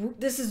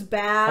this is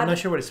bad. I'm not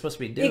sure what it's supposed to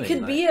be doing. It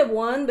could be a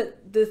 1,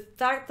 but the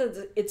fact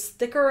that it's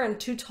thicker and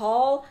too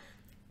tall,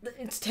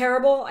 it's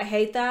terrible. I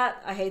hate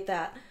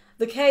that.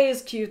 The K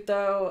is cute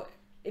though.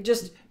 It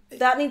just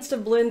that needs to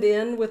blend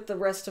in with the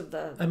rest of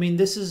the. I mean,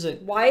 this is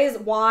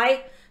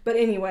Why? But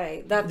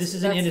anyway, this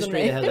is an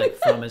industry that has like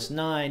From Us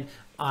 9,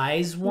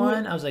 Eyes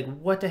One. I was like,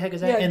 what the heck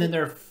is that? Yeah. And then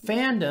their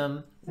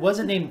fandom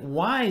wasn't named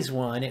Wise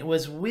One; it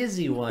was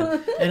Wizzy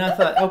One. And I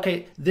thought,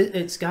 okay,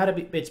 it's got to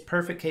be. It's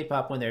perfect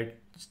K-pop when they're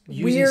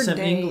using Weird some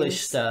names.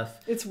 English stuff.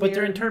 It's but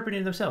they're weird.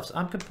 interpreting themselves.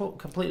 I'm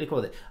completely cool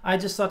with it. I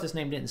just thought this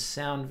name didn't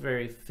sound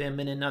very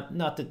feminine.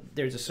 Not that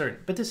there's a certain,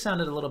 but this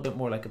sounded a little bit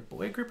more like a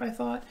boy group. I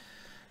thought.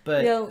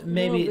 But Yeah, a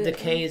maybe little the bit.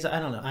 K's, I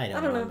don't know. I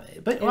don't know.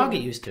 But I'll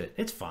get used to it.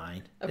 It's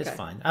fine. It's Okay.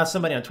 fine.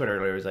 Somebody on Twitter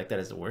earlier was like, that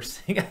is the worst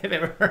thing I've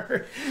ever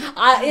heard.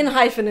 In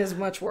hyphen is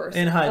much worse.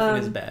 And hyphen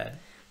is bad.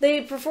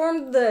 They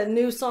performed the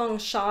new song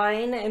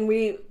 "Shine," and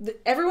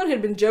everyone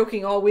had been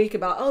joking all week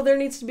about, there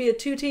needs to be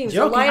 2 teams.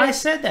 Joking, a light, I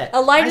said that.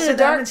 a light I and said a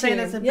that. I've dark been saying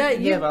team. that. Yeah,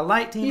 You have a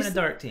light team you and a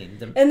dark team.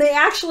 And they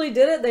actually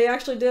did it. They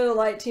actually did a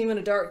light team and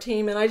a dark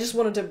team, and I just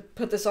wanted to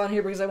put this on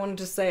here because I wanted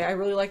to say I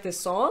really like this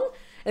song,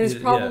 and it's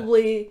Yeah.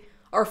 probably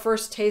our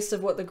first taste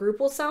of what the group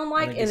will sound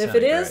like. think And it if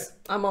it sounded is,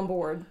 I'm on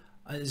board.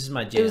 This is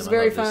my jam. was I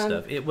very love this fun.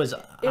 stuff. It was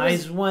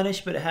Eyes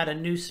One-ish, but it had a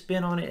new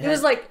spin on it. It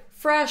was like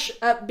fresh,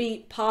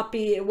 upbeat,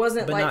 poppy. It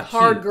wasn't But like not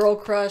hard cute. girl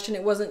crush, and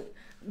it wasn't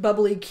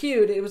bubbly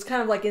cute. It was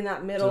kind of like in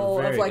that middle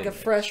very of like good a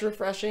mix. fresh,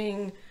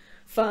 refreshing,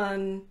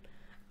 fun,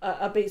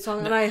 upbeat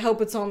song. And I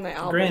hope it's on the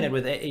album. Granted,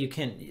 with you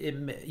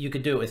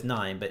could do it with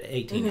 9, but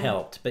 18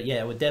 helped. But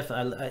yeah, it would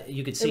definitely.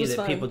 You could see was that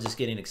fun. people just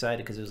getting excited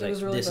because it was like,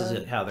 really this fun.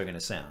 is how they're going to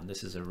sound.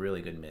 This is a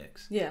really good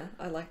mix. Yeah,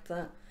 I liked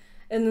that.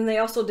 And then they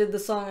also did the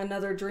song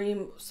 "Another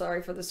Dream."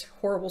 Sorry for this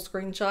horrible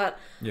screenshot.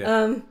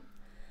 Yeah.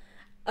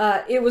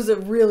 It was a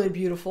really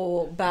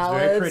beautiful It's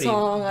ballad very pretty,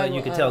 song. but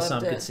you could tell some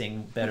loved could it.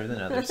 sing better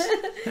than others.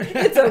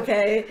 It's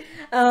okay.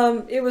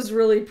 It was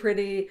really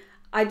pretty.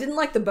 I didn't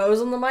like the bows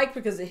on the mic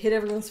because it hit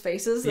everyone's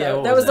faces. Yeah,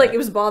 what that was was like that? it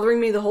was bothering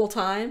me the whole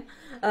time.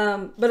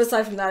 But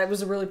aside from that, it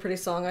was a really pretty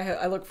song.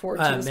 I look forward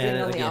to this being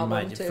on the again,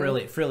 album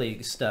too.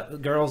 frilly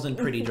stuff. Girls in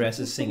pretty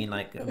dresses singing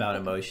like about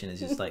emotion is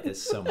just like,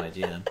 it's so my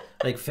jam.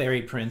 Like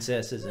fairy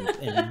princesses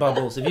and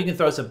bubbles. If you can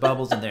throw some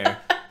bubbles in there,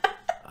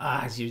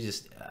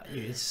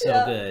 it's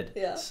so good.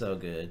 Yeah. So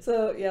good.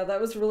 So yeah,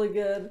 that was really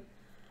good.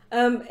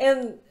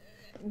 And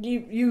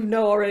you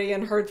know already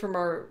and heard from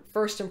our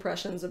first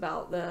impressions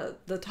about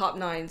the top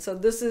 9. So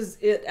this is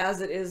it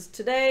as it is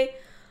today.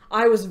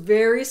 I was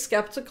very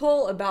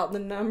skeptical about the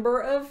number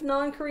of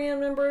non-Korean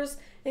members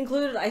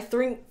included. I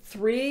think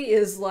 3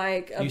 is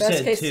like a You best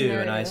said case 2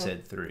 scenario. and I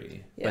said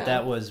 3, Yeah. but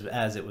that was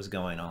as it was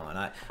going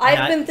on.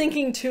 I've been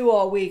thinking 2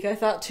 all week. I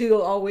thought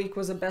 2 all week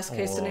was a best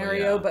case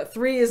scenario, yeah. but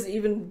 3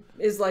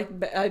 is like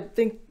I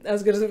think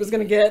as good as it was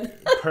going to get.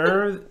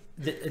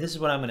 This is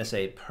what I'm going to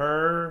say.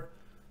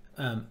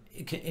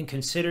 In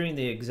considering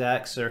the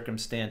exact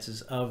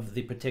circumstances of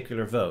the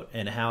particular vote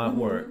and how it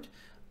worked,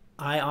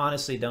 I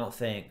honestly don't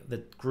think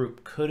the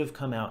group could have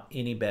come out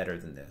any better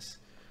than this.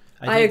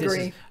 I think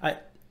agree.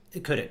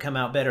 Could it come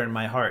out better in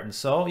my heart and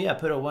soul? Yeah,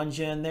 put a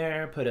Wonja in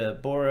there, put a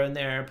Bora in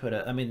there,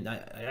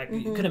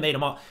 you could have made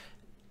them all.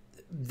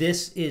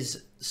 This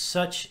is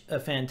such a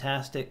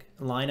fantastic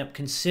lineup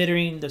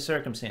considering the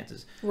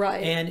circumstances.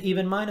 Right. And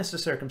even minus the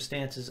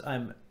circumstances,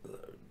 I'm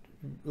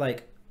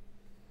like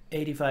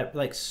 85,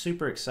 like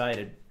super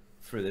excited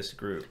for this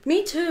group.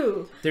 Me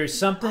too. There's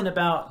something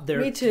about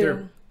Me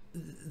too.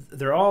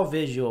 They're all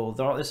visual.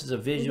 This is a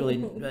visually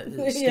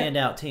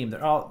standout team.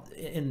 They're all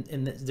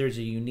there's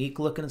a unique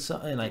look and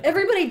something like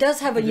Everybody does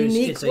have a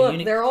unique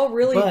look. They're all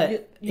really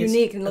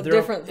unique and look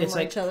different from it's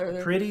like each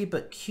other. Pretty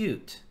but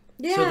cute.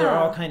 Yeah. So they're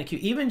all kind of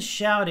cute. Even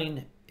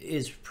shouting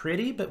is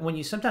pretty, but when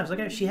you sometimes look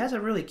at her, she has a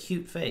really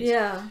cute face.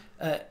 Yeah.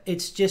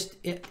 It's just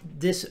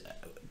this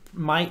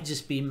might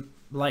just be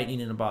lightning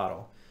in a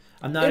bottle.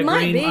 I'm not It might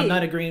agreeing. be. I'm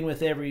not agreeing with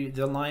the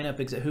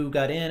lineup who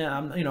got in.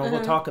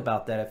 We'll talk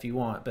about that if you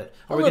want, but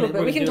A little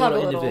bit. We can talk a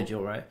little.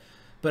 individual, right?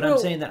 But I'm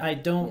saying that I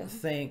don't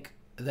think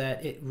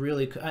that it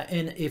really.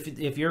 And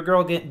if your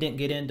girl didn't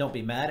get in, don't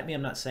be mad at me.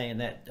 I'm not saying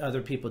that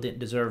other people didn't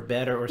deserve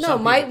better or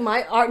No,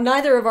 something.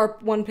 neither of our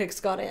one picks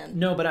got in.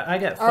 No, but I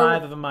got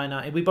 5 of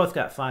them. We both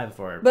got 5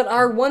 for it. But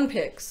our one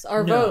picks,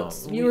 our No,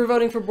 votes. You were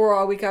voting for Bora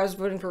all week. I was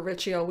voting for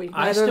Richie all week.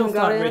 I Neither of still them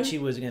got thought in. Richie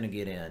was going to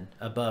get in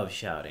above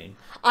shouting.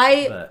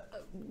 I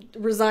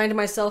resigned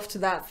myself to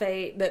that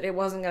fate that it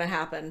wasn't going to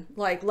happen.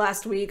 Like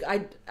last week,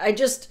 I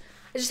just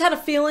had a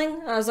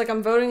feeling. I was like,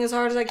 I'm voting as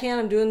hard as I can.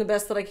 I'm doing the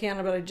best that I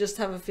can, but I just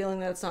have a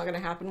feeling that it's not going to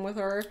happen with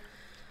her.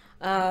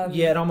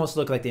 Yeah, it almost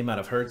looked like they might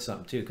have heard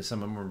something too, because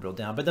some of them were real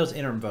down. But those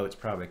interim votes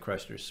probably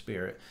crushed her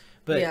spirit.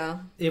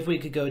 But if we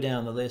could go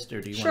down the list,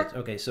 or do you want to?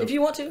 Okay, so if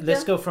you want to,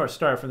 let's go for a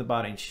start from the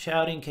bottom.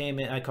 Shouting came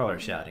in. I call her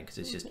Shouting because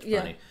it's just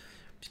funny.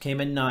 She came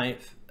in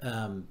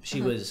 9th. She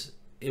was.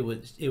 It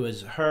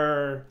was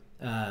her,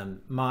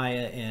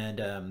 Maya, and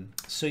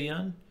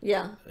Suyun.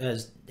 Yeah.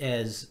 As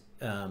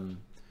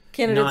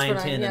Candidates 9,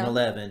 for 10, and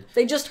 11.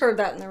 They just heard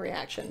that in the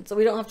reaction, so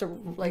we don't have to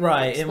like.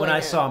 Right, and when I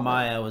saw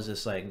Maya, I was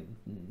just like,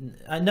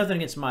 nothing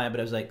against Maya, but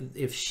I was like,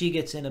 if she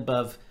gets in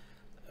above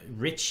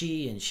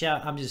Richie and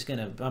Shout, I'm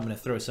gonna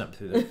throw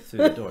something through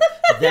the door.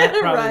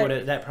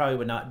 That probably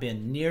would not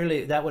been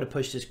nearly. That would have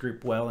pushed this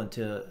group well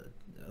into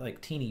like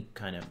teeny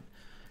kind of.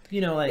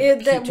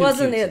 That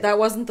wasn't it. That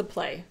wasn't the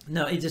play.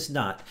 No, it's just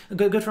not.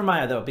 Good for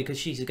Maya, though, because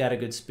she's got a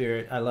good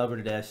spirit. I love her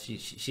to death.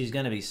 She's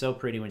going to be so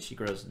pretty when she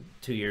grows. In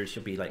 2 years,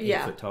 she'll be like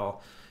 8 foot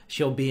tall.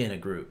 She'll be in a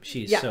group.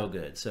 She's so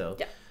good. So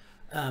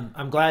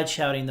I'm glad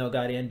Shouting, though,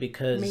 got in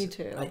because me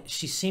too.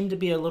 She seemed to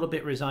be a little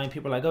bit resigned.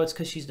 People are like, oh, it's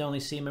because she's the only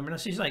C member. No,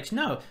 she's like,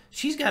 no,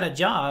 she's got a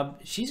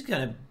job. She's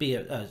going to be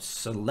a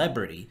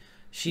celebrity.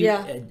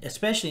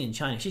 Especially in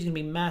China. She's going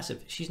to be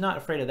massive. She's not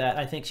afraid of that.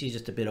 I think she's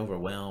just a bit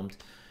overwhelmed.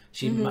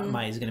 She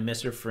Maya's going to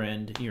miss her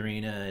friend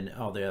Irina and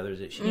all the others.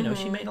 That she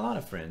made a lot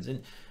of friends,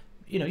 and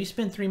you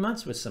spend 3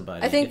 months with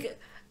somebody. I think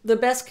the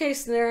best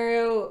case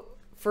scenario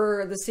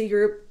for the C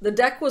group, the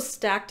deck was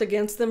stacked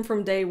against them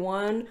from day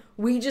one.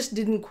 We just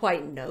didn't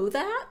quite know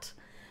that,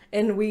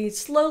 and we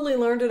slowly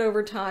learned it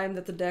over time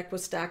that the deck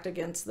was stacked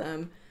against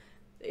them.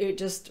 It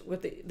just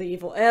with the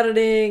evil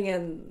editing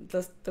and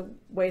the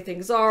way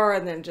things are,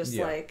 and then just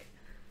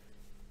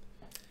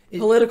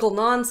political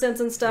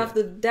nonsense and stuff.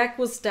 The deck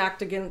was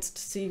stacked against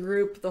C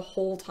group the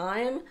whole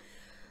time.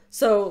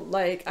 So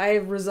like I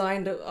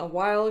resigned a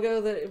while ago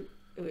that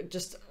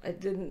I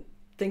didn't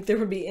think there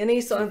would be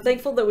any. So I'm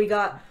thankful that we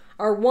got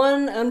our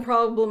one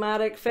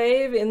unproblematic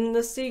fave in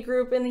the C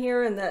group in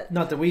here, and that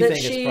not that we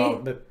think it's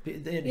problem, but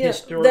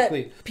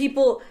historically that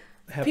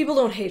people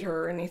don't hate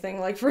her or anything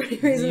like for any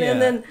reason. And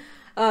then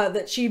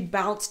that she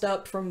bounced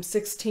up from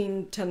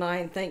 16 to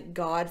 9. Thank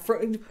God.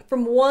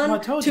 From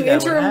 1 to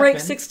interim rank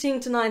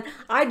 16 to 9.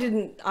 I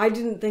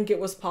didn't think it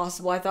was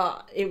possible. I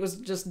thought it was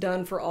just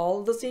done for all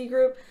of the C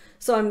group.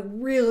 So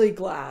I'm really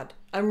glad.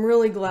 I'm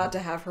really glad to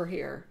have her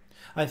here.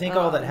 I think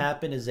all that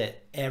happened is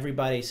that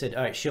everybody said,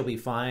 all right, she'll be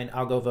fine.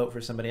 I'll go vote for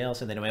somebody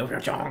else. And then it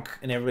went,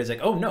 and everybody's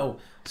like, oh, no.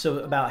 So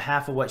about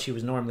half of what she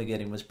was normally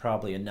getting was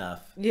probably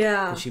enough.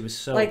 Yeah. Because she was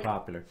so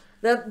popular.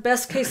 That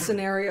best case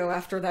scenario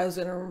after those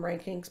interim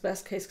rankings,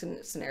 best case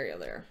scenario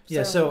there.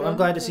 Yeah, so I'm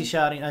glad to see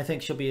Shouting. I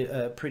think she'll be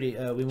pretty.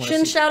 We want to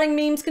see Shouting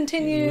memes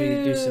continue.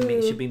 We do some.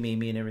 She'll be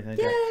Mimi and everything like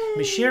that.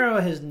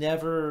 Michiro has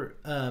never.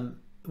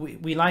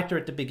 We liked her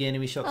at the beginning.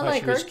 We thought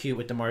she was cute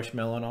with the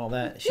marshmallow and all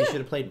that. She should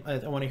have played. I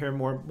want to hear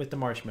more with the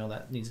marshmallow.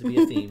 That needs to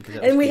be a theme.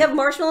 And we have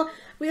marshmallow.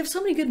 We have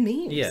so many good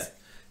memes. Yeah,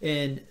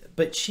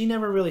 but she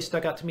never really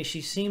stuck out to me.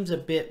 She seems a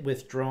bit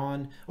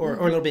withdrawn or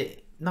a little bit.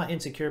 Not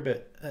insecure,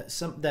 but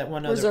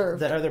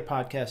that other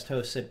podcast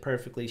host said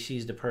perfectly.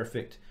 She's the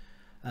perfect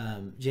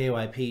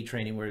JYP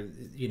training where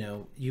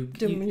you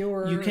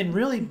can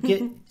really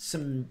get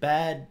some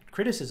bad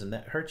criticism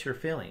that hurts your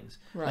feelings.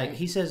 Right. Like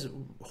he says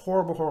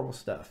horrible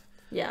stuff.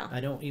 Yeah,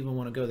 I don't even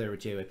want to go there with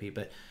JYP,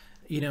 but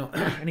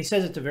and he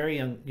says it to very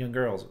young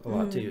girls a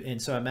lot too.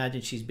 And so I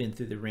imagine she's been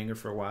through the ringer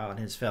for a while and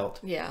has felt,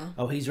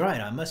 oh, he's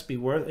right. I must be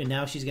worth. And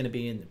now she's going to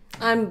be in.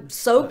 I'm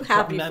so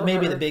happy for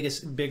maybe her.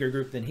 the bigger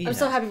group than he. I'm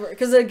so happy for her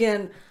because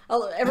again, a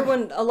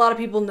lot of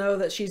people know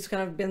that she's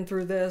kind of been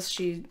through this.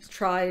 She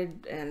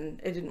tried and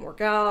it didn't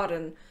work out,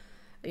 and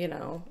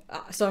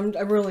so I'm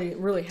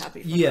really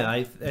happy for her. Yeah,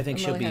 I think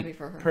she'll be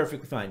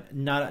perfectly fine.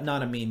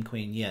 Not a meme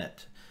queen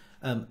yet.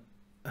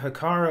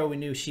 Hikaru, we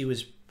knew she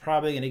was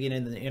probably going to get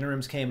in. The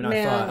interims came, and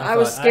I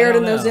was scared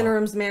in those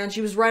interims, man. She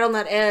was right on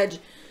that edge.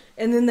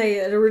 And then they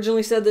had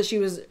originally said that she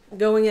was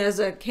going as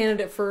a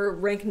candidate for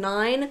rank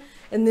 9.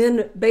 And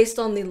then based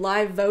on the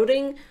live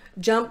voting,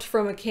 jumped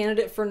from a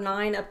candidate for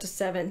 9 up to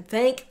 7.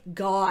 Thank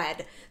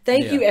God.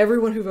 Thank Yeah. you,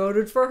 everyone who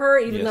voted for her,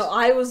 even Yes. though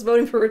I was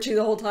voting for Richie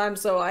the whole time,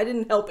 so I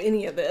didn't help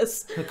any of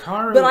this.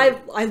 Hikaru, But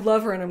I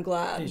love her and I'm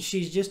glad.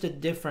 she's just a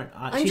different.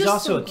 I'm She's just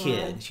also so a kid.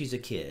 glad. She's a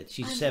kid.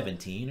 She's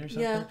 17 or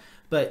something. Yeah.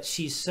 But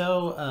she's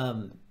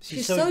so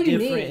She's so so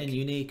different unique. and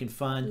unique and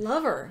fun.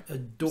 Love her.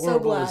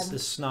 Adorable So as glad. the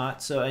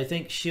snot. So I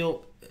think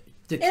she'll.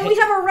 And we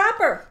have a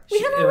rapper. We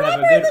have a We'll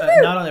rapper a in good, the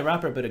group. not only a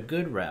rapper but a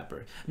good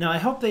rapper. Now I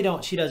hope they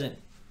don't. She doesn't.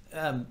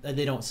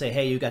 They don't say,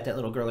 "Hey, you got that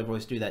little girly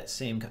voice. Do that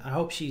same." I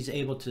hope she's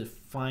able to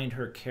find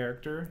her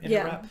character in Yeah,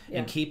 her rap yeah.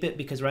 and keep it,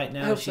 because right I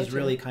now hope so, she's too.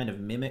 really kind of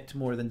mimicked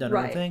more than done her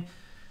own Right. thing.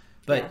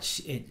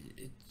 But Yeah.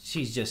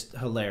 she's just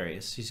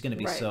hilarious. She's going to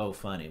be Right. so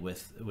funny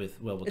with well,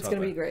 we'll It's talk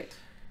going to about. be great.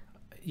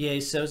 Yay,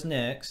 so's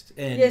next.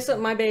 And Yeah, so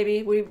my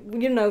baby,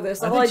 you know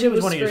this. I All think I she did was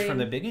was one of yours scream. from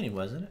the beginning,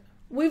 wasn't it?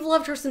 We've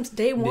loved her since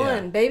day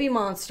one. Yeah. Baby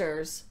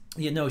monsters.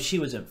 Yeah, no, she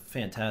was a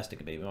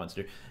fantastic baby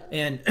monster.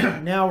 And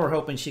now we're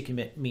hoping she can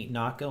meet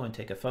Nako and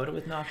take a photo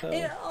with Nako.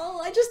 And,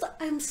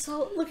 I'm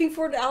so looking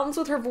forward to albums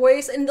with her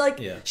voice, and like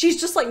Yeah. she's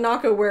just like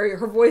Nako, where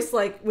her voice,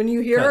 like when you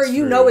hear her, Cuts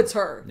you know through. it's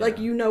her. Like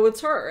Yeah. you know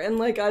it's her, and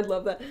like I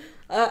love that.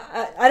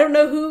 I don't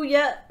know who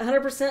yet,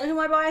 100% who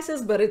my bias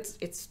is, but it's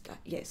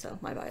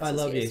Yeso. My bias. I is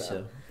love Yeso.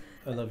 Yeso.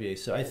 I love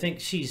Yeso. I think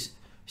she's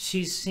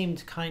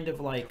seemed kind of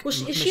like. Well,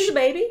 is she the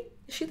baby?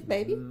 Is she the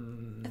baby?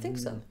 I think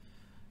so.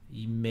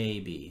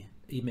 Maybe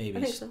I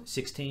think so.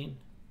 16.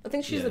 I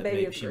think she's Yeah, the baby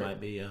maybe of she her. might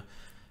be. Yeah.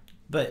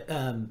 But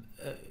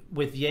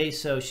with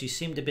Yeso, she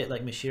seemed a bit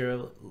like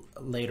Mashiro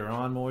later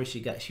on. More, she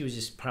was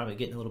just probably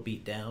getting a little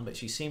beat down, but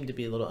she seemed to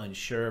be a little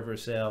unsure of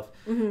herself.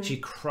 She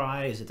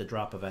cries at the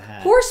drop of a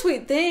hat. Poor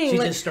sweet thing. She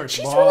like, just starts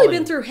she's bawling. really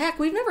been through heck.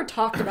 We've never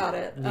talked about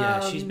it. Yeah,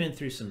 she's been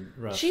through some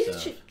rough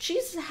stuff.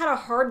 She's had a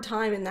hard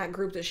time in that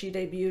group that she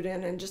debuted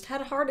in, and just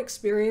had hard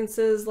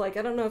experiences. Like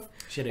I don't know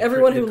She if had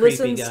everyone the who creepy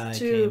listens guy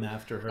to came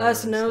after her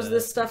us and knows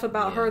this stuff. stuff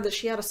about Yeah. her, that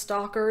she had a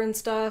stalker and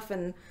stuff,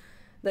 and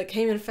that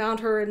came and found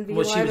her in V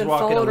Well, she Live was and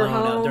walking followed her alone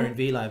out home. during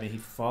V Live, and he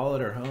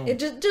followed her home. It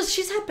just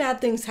she's had bad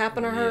things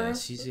happen to her. Yeah,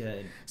 she's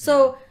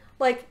So,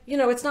 like,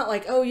 it's not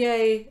like, oh,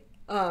 yay,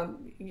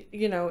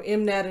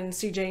 Mnet and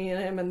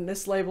CJM and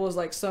this label is,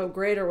 like, so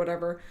great or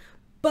whatever.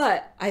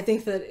 But I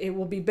think that it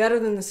will be better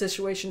than the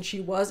situation she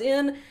was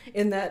in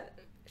that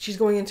she's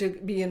going into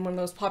be in one of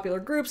those popular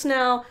groups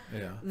now.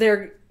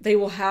 Yeah. They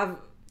will have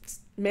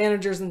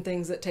managers and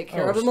things that take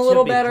care Oh, of them a she'll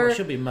little be- better.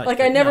 she'll be much like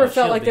I better. never No,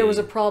 felt she'll like there was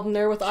be- a problem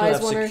there with she'll Eyes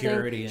have One or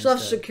security anything. and She'll have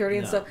stuff. security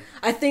and No. stuff.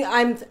 I think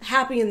I'm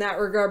happy in that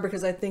regard,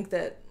 because I think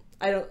that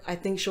I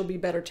think she'll be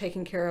better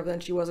taken care of than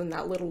she was in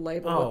that little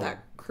label with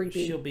that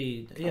creepy. She'll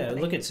be company.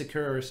 Look at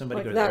Secure or somebody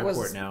Like, go to the that airport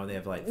was- now. They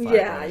have like 5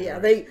 Yeah,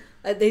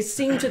 bodyguards. they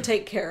seem to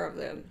take care of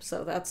them,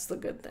 so that's the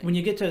good thing. When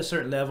you get to a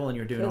certain level and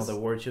you're doing all the Because-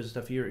 award shows and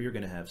stuff, you're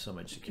going to have so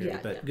much security.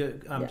 Yeah, but yeah.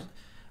 good. Yeah.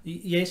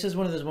 Yesa's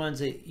one of those ones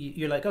that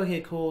you're like,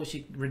 okay, cool.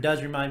 She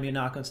does remind me of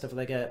Nako and stuff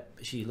like that.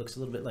 She looks a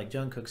little bit like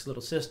Jungkook's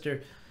little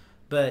sister,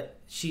 but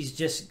she's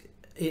just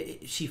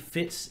she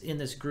fits in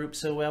this group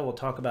so well. We'll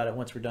talk about it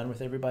once we're done with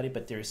everybody.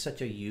 But there's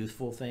such a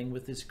youthful thing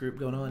with this group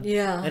going on.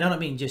 Yeah. and I don't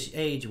mean just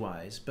age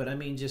wise, but I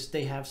mean just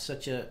they have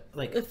such a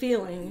like. The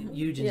feeling.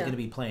 Eugen's Yeah. going to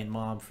be playing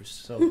mom for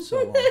so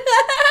long.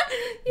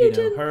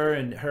 Eugen.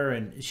 Her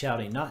and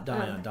shouting, not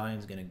Dion.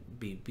 Dion's going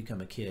to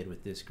become a kid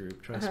with this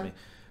group. Trust me.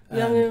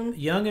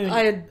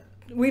 Youngoon.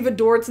 We've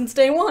adored since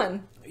day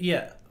one.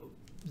 Yeah,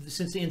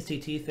 since the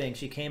NCT thing,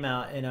 she came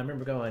out, and I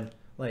remember going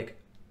like,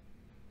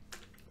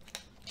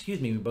 excuse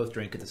me, we both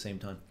drank at the same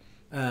time.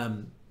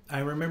 I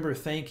remember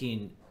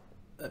thinking,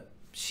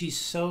 she's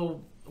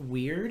so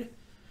weird,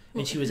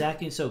 and she was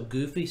acting so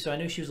goofy, so I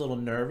knew she was a little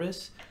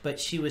nervous, but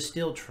she was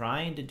still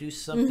trying to do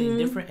something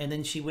different. And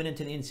then she went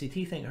into the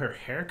NCT thing. Her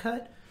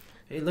haircut,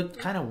 it looked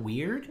kind of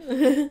weird,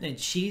 and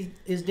she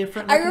is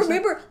different. I looking, so-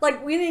 remember,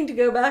 like, we need to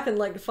go back and,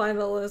 like, find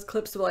all those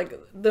clips of, like,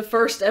 the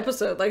first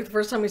episode. Like, the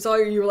first time we saw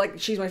you, you were like,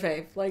 she's my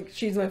fave. Like,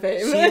 she's my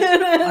fave. See,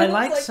 I It's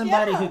like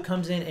somebody yeah. who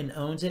comes in and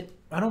owns it.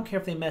 I don't care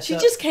if they mess She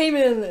up. just came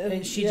in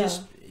And she yeah.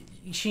 just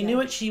she knew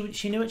what she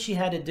knew what she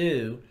had to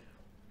do,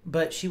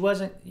 but she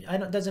wasn't.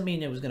 Doesn't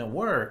mean it was going to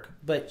work,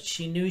 but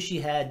she knew she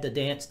had the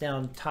dance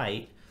down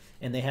tight,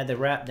 and they had the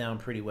rap down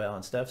pretty well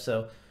and stuff.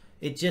 So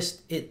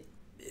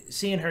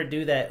seeing her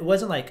do that, it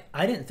wasn't like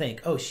I didn't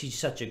think, oh, she's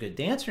such a good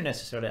dancer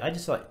necessarily. I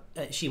just thought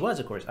she was,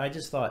 of course. I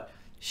just thought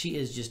she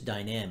is just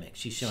dynamic.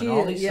 She's showing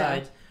all these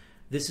sides.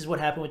 This is what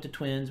happened with the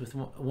twins with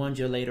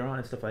Wonjo later on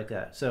and stuff like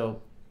that.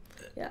 So.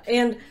 Yeah,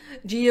 and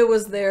Gia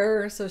was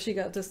there, so she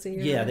got to see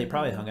her. Yeah, they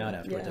probably hung out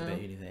afterwards. I bet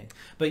anything.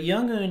 But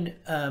Youngoon,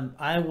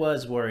 I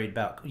was worried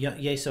about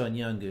Yeso and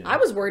Youngoon. I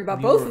was worried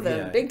about both of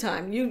them, big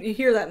time. You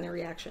hear that in their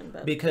reaction,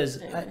 but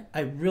because anyway.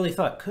 I really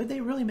thought, could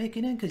they really make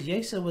it in? Because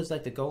Yeso was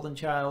like the golden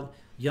child.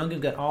 Youngoon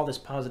got all this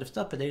positive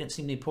stuff, but they didn't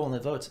seem to be pulling the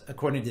votes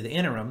according to the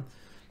interim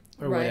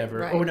or whatever.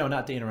 Right. Or no,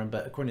 not the interim,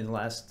 but according to the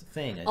last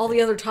thing. all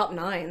the other top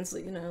nines,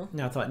 No,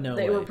 I thought no.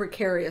 they way. were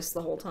precarious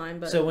the whole time.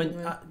 But So when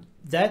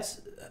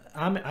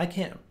I'm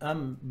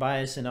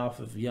biasing off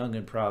of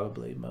Youngoon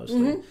probably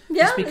mostly.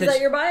 Yeah, Just is that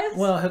your bias?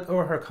 Well,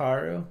 or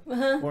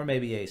Hikaru, or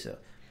maybe Yeso.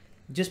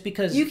 just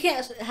because You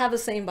can't have the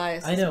same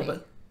bias. I as know, me.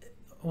 but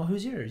well,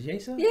 who's yours?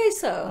 Yeso? Yay,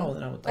 so.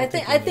 Oh, then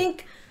I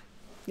think,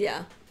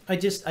 yeah. I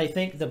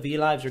think the V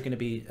Lives are going to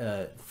be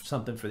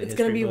something for the It's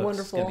history gonna be books.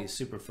 wonderful. It's going to be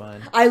super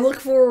fun. I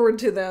look forward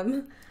to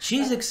them.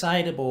 She's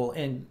excitable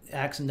and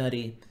acts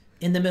nutty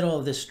in the middle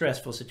of this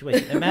stressful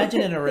situation.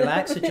 Imagine in a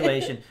relaxed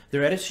situation,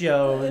 they're at a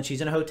show and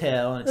she's in a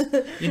hotel and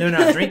it's,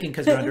 not drinking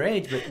because they're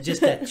underage, but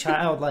just that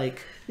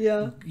childlike.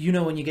 Yeah.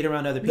 When you get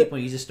around other people,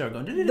 you just start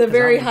going. The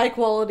very high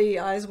quality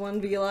Eyes One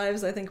V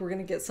Lives. I think we're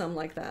gonna get some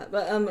like that.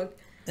 But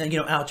and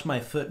ouch my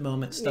foot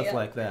moment, stuff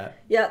like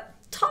that. Yeah.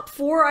 Top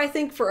 4, I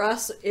think, for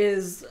us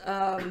is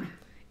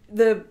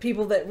the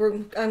people that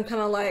I'm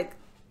kind of like,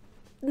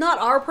 not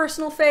our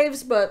personal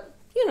faves, but,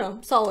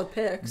 solid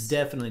picks.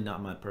 Definitely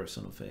not my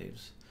personal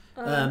faves.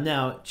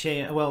 Now,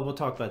 we'll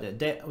talk about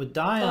that. With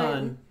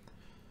Diane,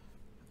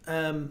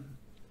 I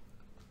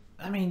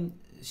mean,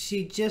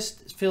 she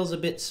just feels a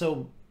bit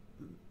so...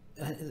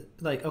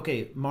 like,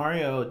 okay,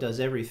 Mario does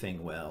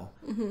everything well.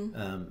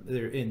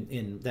 They're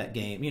in that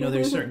game.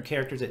 There's certain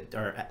characters that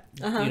are,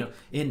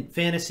 in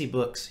fantasy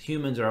books,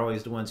 humans are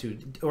always the ones who,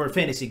 or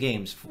fantasy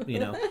games,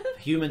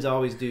 humans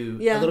always do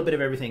a little bit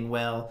of everything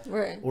well.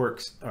 Right.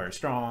 Orcs are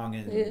strong,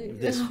 and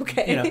this,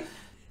 okay.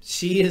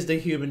 she is the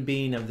human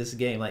being of this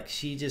game. Like,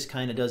 she just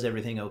kind of does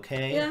everything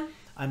okay. Yeah.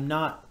 I'm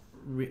not.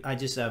 I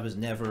was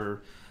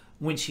never.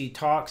 When she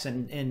talks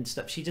and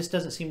stuff, she just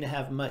doesn't seem to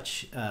have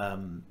much.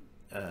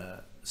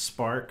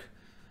 Spark.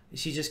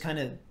 She's just kind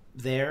of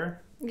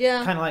there.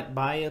 Yeah. Kind of like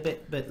by a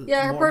bit, but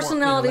her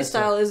personality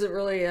style isn't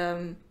really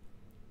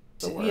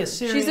serious.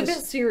 She's a bit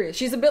serious.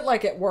 She's a bit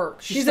like at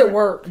work. She's started, at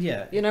work.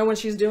 Yeah. When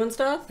she's doing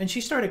stuff. And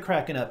she started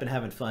cracking up and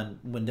having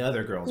fun when the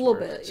other girls a little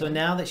were. bit. So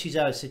now that she's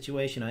out of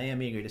situation, I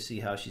am eager to see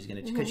how she's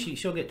going to, because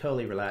she'll get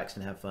totally relaxed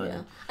and have fun.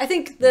 Yeah. I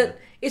think that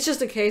it's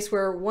just a case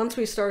where once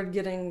we started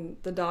getting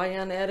the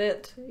Diane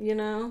edit,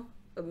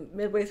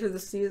 midway through the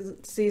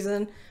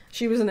season,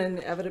 she was an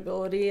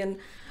inevitability,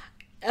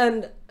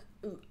 and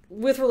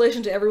with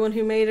relation to everyone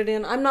who made it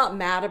in, I'm not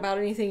mad about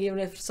anything, even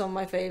if some of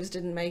my faves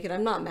didn't make it.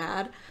 I'm not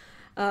mad.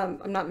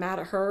 I'm not mad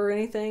at her or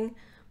anything,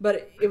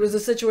 but it was a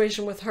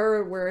situation with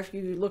her where if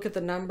you look at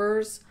the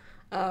numbers,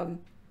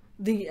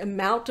 the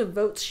amount of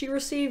votes she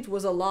received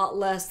was a lot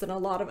less than a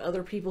lot of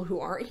other people who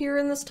aren't here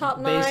in this top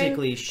 9.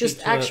 Basically,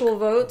 actual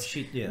votes.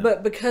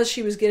 But because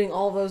she was getting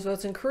all those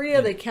votes in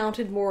Korea, they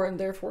counted more, and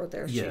therefore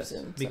she's in.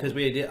 So. Because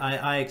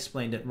I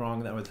explained it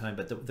wrong that one time,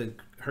 but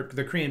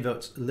the Korean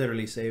votes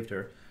literally saved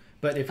her.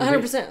 But if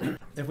 100%.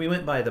 If we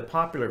went by the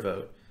popular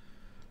vote,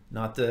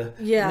 not the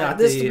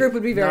this group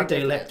would be very not the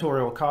different.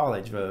 Electoral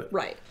College vote,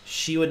 right?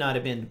 She would not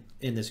have been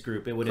in this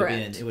group. It would have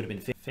been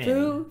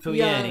Fu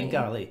Yanning,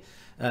 golly.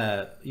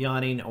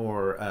 Yanning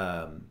or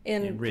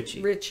and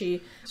Richie.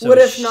 Richie so would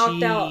have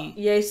knocked out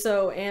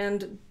Yeso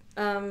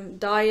and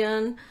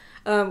Diane,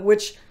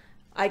 which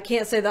I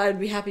can't say that I'd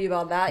be happy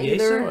about that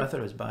either. I thought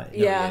it was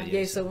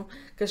Yeso,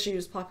 because she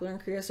was popular in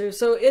Korea.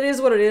 So it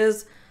is what it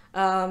is.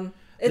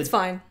 It's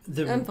fine.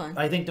 I'm fine.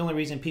 I think the only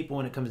reason people,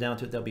 when it comes down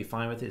to it, they'll be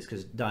fine with it is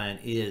because Diane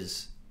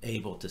is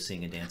able to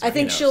sing and dance. I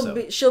think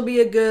she'll be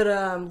a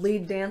good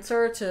lead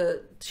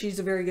dancer. She's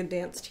a very good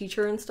dance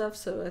teacher and stuff.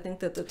 So I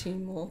think that the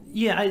team will.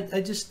 Yeah,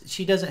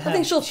 she doesn't have. I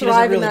think she'll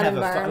thrive in that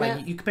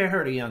environment. You compare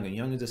her to Youngin.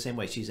 Youngin's the same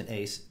way. She's an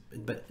ace,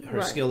 but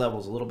her skill level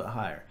is a little bit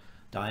higher.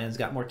 Diane's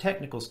got more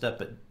technical stuff,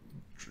 but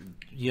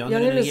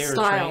Youngin in a year of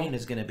training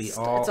is going to be It's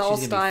all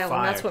style,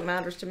 and that's what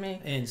matters to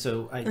me. And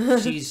so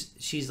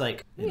she's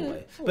like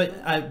anyway.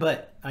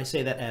 But I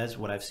say that as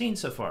what I've seen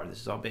so far.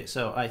 This is all based.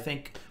 So I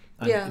think.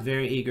 I'm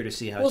very eager to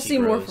see how we'll she see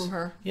grows. more from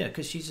her. Yeah,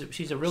 because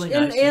she's a really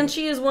nice... And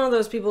she is one of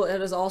those people that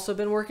has also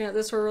been working at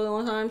this for a really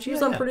long time. She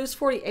was on Produce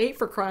 48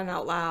 for crying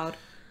out loud.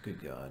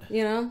 Good God.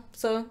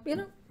 So,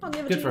 I'll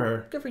give it to you. Good for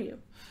her. Good for you.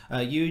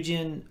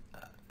 Eugene,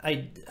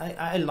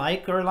 I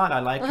like her a lot. I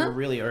liked her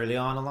really early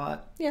on a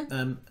lot. Yeah.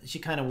 She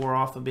kind of wore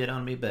off a bit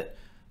on me, but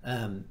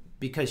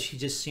because she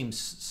just seems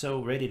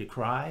so ready to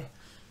cry.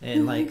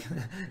 And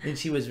and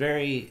she was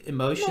very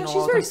emotional. No,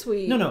 she's very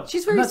sweet. No,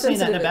 she's very. I'm not saying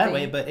that in a bad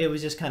way, but it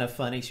was just kind of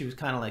funny. She was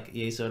kind of like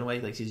Yeso in a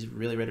way, like she's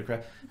really ready to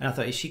cry. And I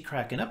thought, is she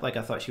cracking up? Like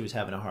I thought she was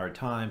having a hard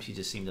time. She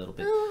just seemed a little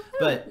bit.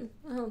 I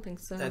don't think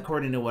so.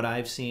 According to what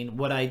I've seen,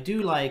 what I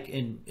do like,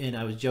 and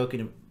I was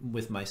joking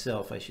with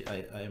myself.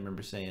 I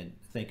remember thinking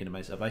to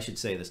myself, I should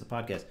say this in the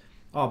podcast.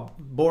 Oh,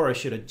 Bora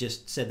should have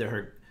just said that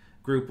her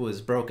group was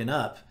broken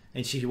up,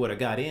 and she would have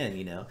got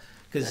in.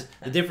 Because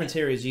the difference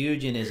here is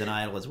Eugene is an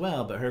idol as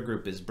well, but her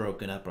group is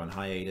broken up on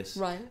hiatus,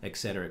 right? Et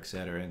cetera, et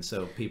cetera. And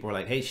so people are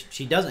like, hey,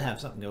 she doesn't have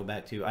something to go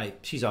back to.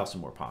 She's also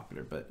more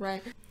popular, but...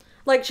 Right.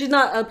 Like, she's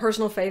not a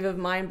personal fave of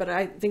mine, but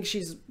I think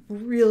she's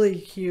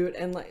really cute,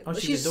 and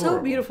she's so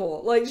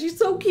beautiful. Like, she's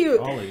so cute.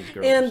 All these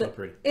girls are so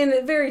pretty.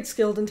 And very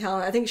skilled and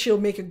talented. I think she'll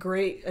make a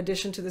great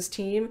addition to this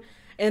team.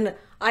 And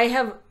I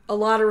have a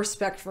lot of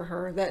respect for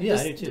her. I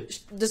do too.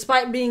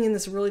 Despite being in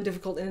this really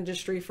difficult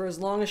industry for as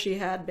long as she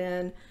had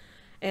been,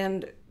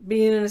 and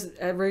being in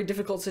a very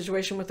difficult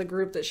situation with the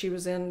group that she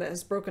was in that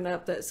has broken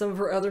up, that some of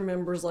her other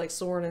members like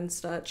Soren and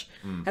such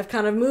have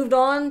kind of moved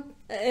on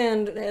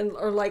and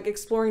are like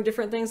exploring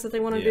different things that they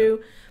want to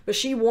do. But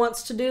she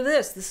wants to do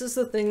this. This is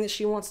the thing that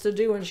she wants to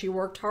do, and she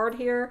worked hard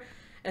here.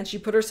 And she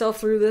put herself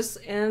through this,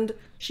 and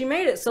she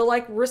made it. So,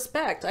 like,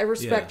 respect. I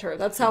respect her.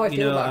 That's how I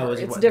feel about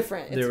her. It's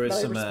different. There was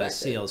some it.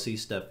 CLC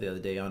stuff the other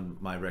day on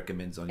my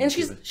recommends on and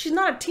YouTube. she's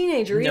not a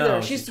teenager either.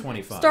 No, she's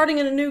 25. Starting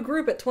in a new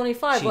group at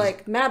 25. She's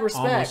like, mad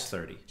respect. Almost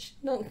 30.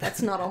 No,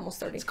 that's not almost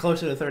 30. It's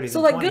closer to 30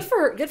 so, than like,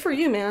 20. good for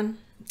you, man.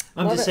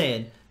 I'm Love just it.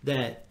 saying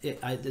that the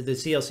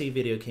CLC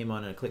video came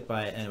on, and I clicked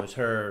by it, and it was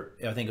her.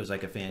 I think it was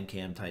like a fan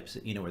cam type,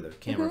 where the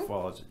camera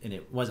falls, and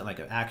it wasn't like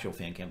an actual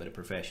fan cam, but a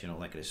professional,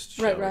 like a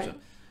show or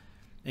something.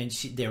 And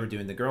they were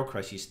doing the girl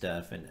crushy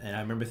stuff, and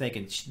I remember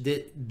thinking,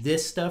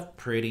 this stuff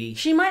pretty.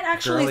 She might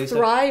actually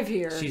thrive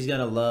here. She's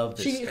gonna love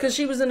this stuff. Because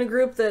she was in a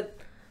group that,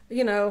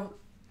 you know,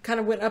 kind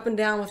of went up and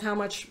down with how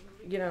much,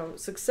 you know,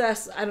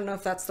 success. I don't know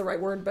if that's the right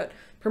word, but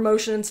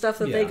promotion and stuff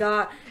that they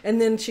got.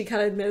 And then she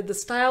kind of admitted the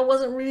style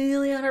wasn't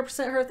really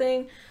 100% her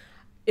thing.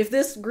 If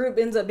this group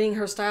ends up being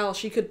her style,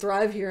 she could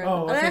thrive here.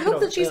 And I hope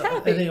that she's happy. I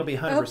think it'll be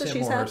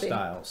 100% more her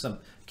style. Some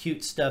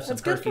cute stuff, some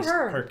perky,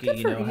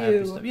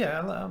 happy stuff.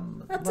 Yeah,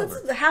 that's love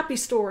her. a happy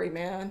story,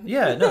 man.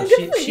 Yeah, no,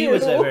 she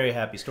was a very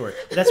happy story.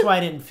 That's why I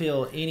didn't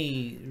feel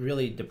any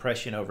really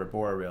depression over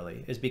Bora,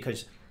 really, is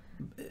because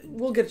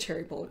we'll get a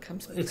cherry bullet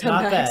comes. It's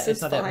not that.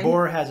 It's not that.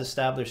 Bora has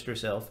established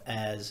herself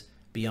as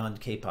beyond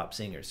K-pop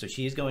singer, so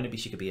she's going to be.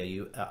 She could be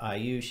a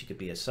IU. She could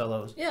be a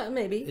solo. Yeah,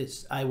 maybe.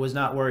 I was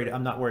not worried.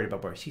 I'm not worried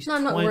about Bora. She's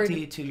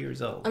 22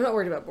 years old. I'm not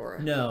worried about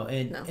Bora. No,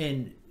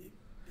 and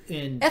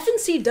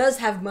FNC does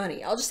have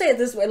money. I'll just say it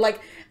this way: like,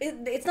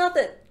 it's not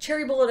that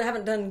Cherry Bullet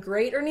haven't done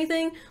great or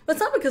anything, but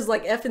it's not because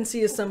like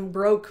FNC is some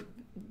broke,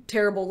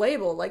 terrible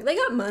label. Like, they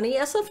got money.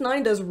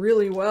 SF9 does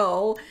really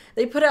well.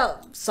 They put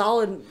out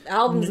solid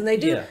albums, and they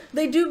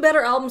do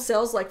better album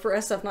sales. Like for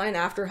SF9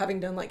 after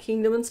having done like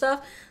Kingdom and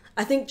stuff.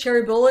 I think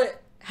Cherry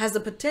Bullet has the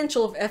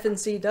potential, if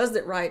FNC does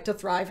it right, to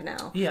thrive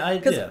now. Yeah,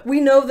 because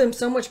we know them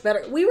so much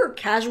better. We were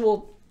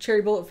casual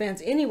Cherry Bullet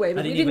fans anyway,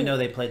 but I didn't even know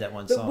they played that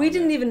one but song. we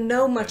didn't even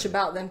know much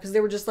about them because they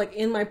were just like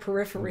in my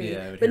periphery.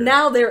 Yeah, but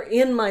now they're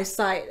in my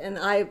sight, and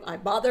I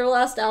bought their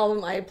last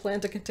album. I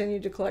plan to continue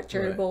to collect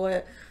Cherry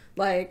Bullet.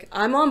 Like,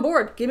 I'm on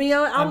board. Give me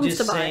albums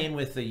to buy. I'm just saying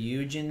with the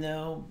Eugen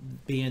though,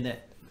 being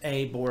that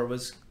Bora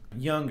was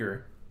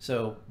younger.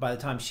 So by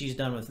the time she's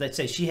done with, let's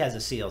say she has a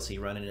CLC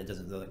running and it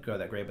doesn't go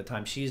that great, by the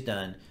time she's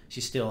done,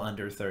 she's still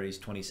under 30s,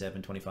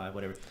 27, 25,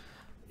 whatever.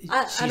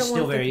 She's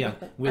still very young.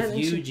 With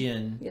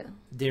Eugen,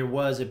 there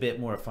was a bit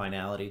more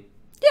finality.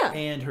 Yeah.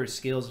 And her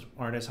skills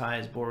aren't as high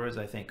as Bora's,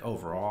 I think,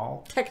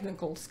 overall.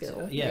 Technical skill.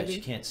 So, yeah, maybe.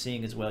 she can't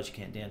sing as well. She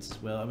can't dance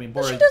as well. I mean,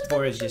 Bora's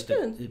just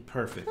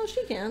perfect. Oh,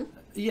 she can.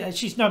 Yeah,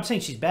 I'm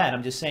saying she's bad.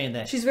 I'm just saying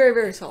that she's very,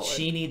 very solid.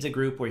 She needs a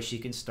group where she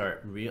can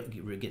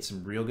get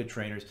some real good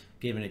trainers,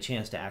 given a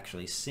chance to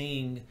actually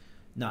sing,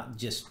 not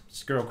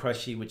just girl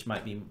crushy, which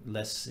might be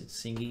less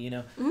singy, you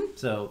know. Mm-hmm.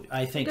 So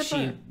I think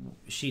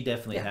she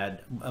definitely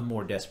had a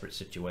more desperate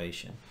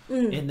situation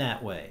in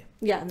that way.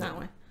 Yeah, in that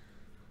way.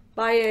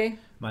 Baye.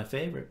 My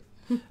favorite.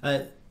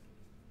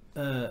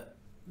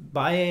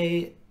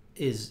 Baye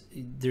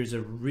there's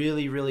a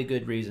really, really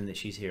good reason that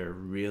she's here, a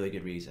really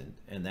good reason,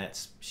 and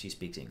that's she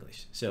speaks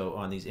English. So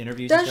on these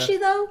interviews, does she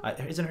though?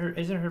 Isn't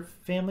her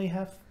family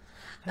half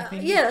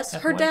English? Yes,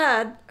 her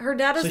dad is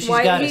white. So she's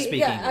got to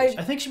speak English.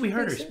 I think we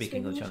heard her speak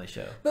English on the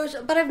show,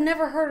 but I've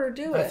never heard her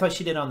do it. I thought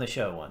she did on the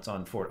show once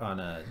on Goo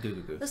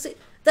Goo Goo. Let's see.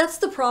 That's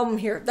the problem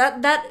here.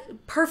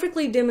 That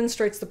perfectly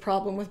demonstrates the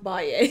problem with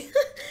Baye.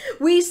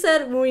 We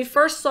said when we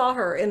first saw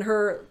her in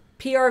her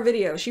PR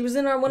video, she was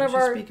in one of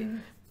our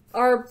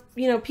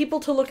people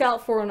to look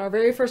out for in our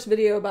very first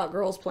video about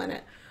Girls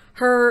Planet.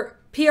 Her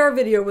PR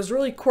video was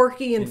really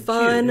quirky and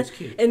fun,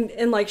 cute.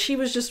 And like she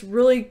was just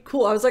really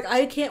cool. I was like,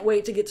 I can't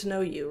wait to get to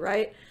know you.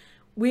 Right?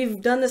 We've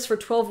done this for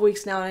 12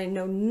 weeks now, and I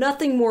know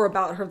nothing more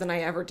about her than I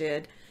ever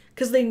did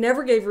because they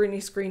never gave her any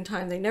screen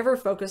time. They never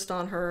focused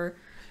on her.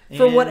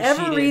 For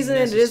whatever reason,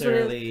 it is what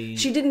it is.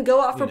 She didn't go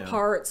out for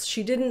parts.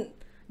 She didn't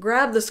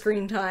grab the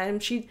screen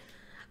time.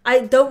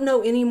 I don't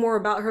know any more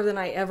about her than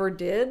I ever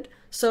did.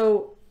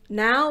 So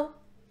now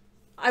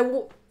I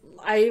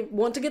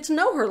want to get to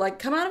know her. Like,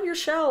 come out of your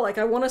shell. Like,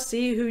 I want to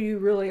see who you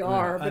really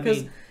are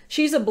because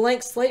she's a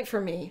blank slate for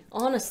me,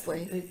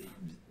 honestly.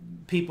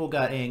 People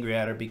got angry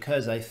at her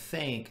because I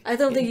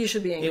don't think you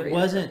should be angry.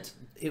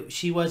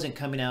 She wasn't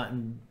coming out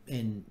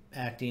and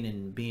acting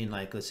and being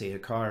like, let's say,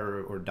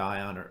 Hikaru or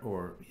Dion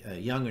or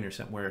Youngin or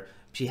something, where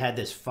she had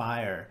this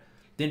fire.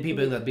 Then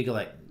people would be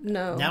like,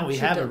 no, now we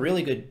have a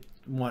really good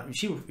one.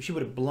 She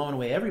would have blown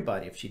away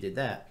everybody if she did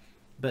that.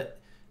 But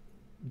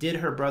did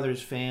her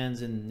brother's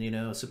fans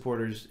and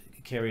supporters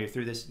carry her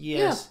through this?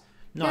 Yes,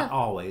 not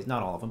always,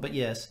 not all of them, but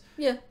yes.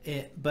 Yeah.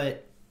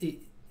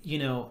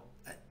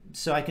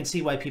 So I can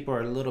see why people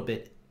are a little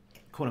bit,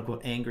 quote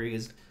unquote, angry.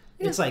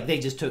 It's like they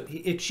just took.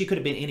 She could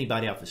have been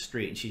anybody off the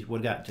street, and she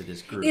would have gotten to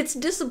this group. It's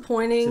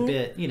disappointing.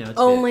 It's a bit, it's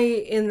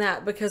only in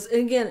that because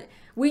again,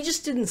 we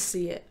just didn't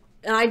see it,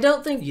 and I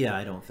don't think. Yeah,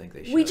 I don't think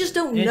they should. We just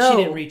don't and know. She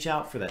didn't reach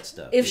out for that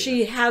stuff. If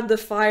she had the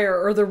fire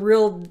or the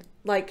real,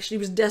 like she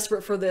was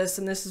desperate for this,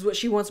 and this is what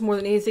she wants more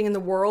than anything in the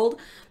world,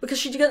 because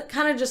she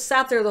kind of just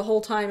sat there the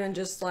whole time and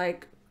just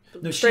like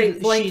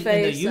straight blank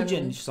face. In the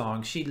Eugen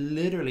song, she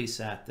literally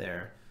sat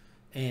there.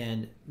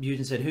 And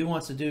Eugen said, "Who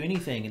wants to do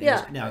anything?" And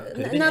yeah, now it could have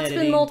and been that's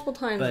been multiple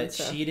times. but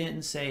she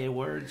didn't say a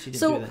word. She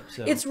didn't do that.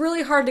 So it's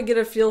really hard to get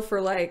a feel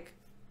for like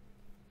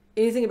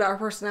anything about her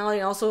personality,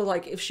 and also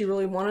like if she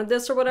really wanted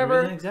this or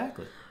whatever. Yeah,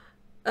 exactly.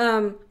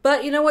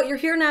 But you know what? You're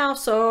here now,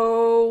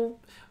 so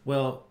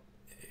well.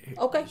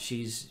 Okay.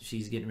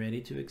 She's getting ready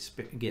to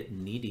get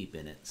knee deep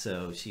in it,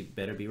 so she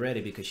better be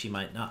ready because she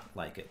might not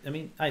like it. I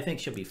mean, I think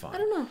she'll be fine. I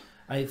don't know.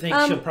 I think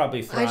she'll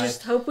probably thrive. I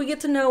just hope we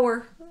get to know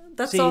her.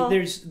 That's See, all.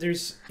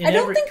 there's. I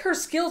don't think her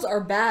skills are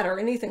bad or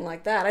anything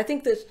like that. I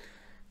think that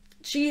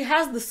she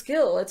has the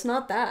skill. It's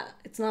not that.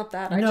 It's not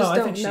that. I just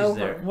don't know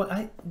her.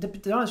 Well,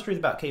 the honest truth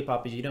about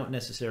K-pop is you don't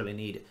necessarily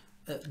need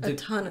a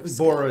ton of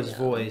Bora's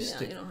skill,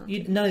 voice.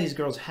 None of these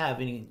girls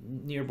have any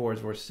near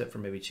Bora's voice except for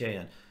maybe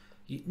Chaeyeon.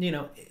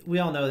 We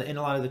all know that, and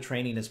a lot of the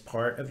training is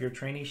part of your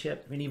traineeship.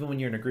 I mean, even when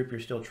you're in a group, you're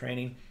still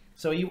training.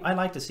 So I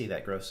like to see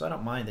that growth. So I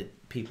don't mind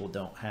that people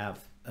don't have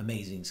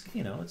amazing. It's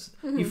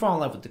you fall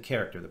in love with the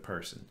character, the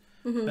person.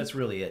 That's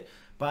really it.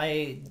 But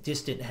I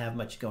just didn't have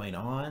much going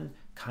on.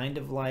 Kind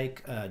of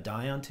like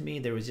Dion to me,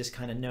 there was just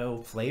kind of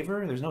no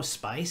flavor. There's no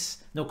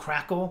spice, no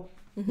crackle.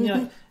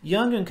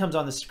 Youngin comes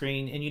on the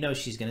screen, and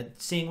she's gonna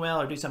sing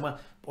well or do something well,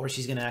 or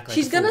she's gonna act like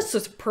she's gonna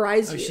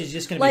surprise you. Or she's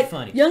just gonna be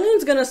funny.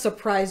 Youngin's gonna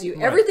surprise you.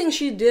 Right. Everything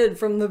she did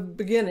from the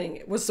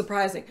beginning was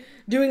surprising.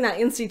 Doing that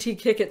NCT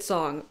Kick It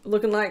song,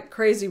 looking like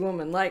crazy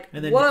woman, like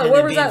and then, what? And Where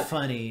then was being that?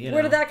 Funny.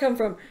 Where did that come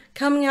from?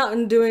 Coming out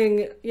and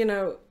doing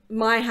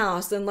My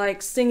House and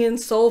like singing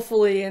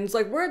soulfully, and it's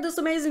like where'd this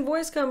amazing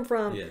voice come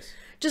from? Yes.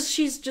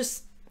 She's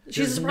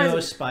There's surprising. no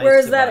spice.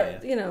 Whereas to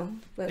that,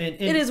 but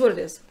it is what it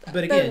is.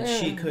 But again,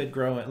 she could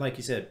grow it, like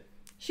you said.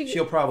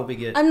 She'll probably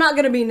get. I'm not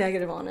going to be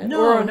negative on it.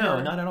 No,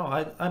 not at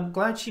all. I'm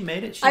glad she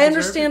made it. I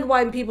understand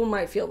why people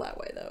might feel that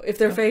way though. If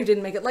their fave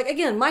didn't make it, like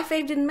again, my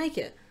fave didn't make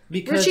it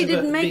because she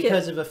didn't make it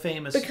because of a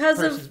famous person.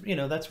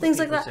 That's what things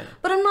like that. Say.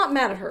 But I'm not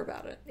mad at her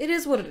about it. It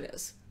is what it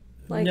is.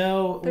 Like,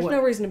 there's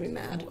no reason to be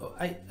mad.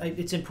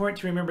 It's important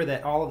to remember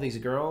that all of these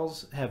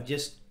girls have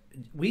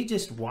we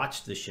just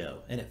watched the show,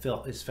 and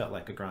it's felt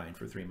like a grind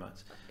for 3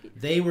 months.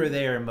 They were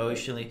there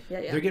emotionally.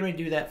 Yeah. They're getting ready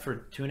to do that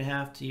for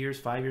 2.5 years,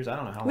 5 years. I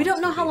don't know how long. We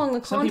don't know how long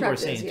the contract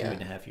is. Some people are saying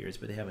 2.5 years,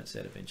 but they haven't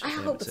said eventually. I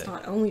hope it's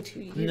not only 2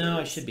 years.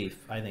 No, it should be.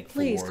 I think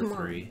 4 or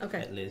 3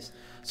 at least.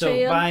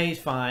 So bye,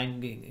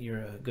 fine.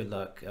 You're good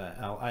luck.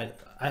 I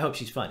hope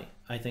she's funny.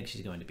 I think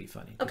she's going to be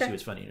funny. Okay. She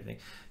was funny and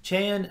everything.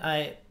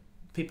 Chaeyeon,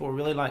 people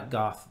really like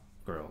goth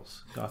girl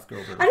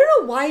girls. I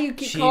don't know why you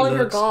keep calling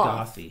her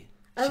goth. Gothy.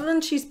 Other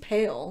than she's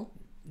pale.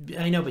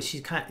 I know, but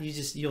she's kind.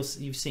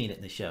 You've seen it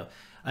in the show.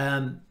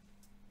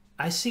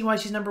 I see why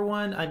she's number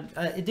one.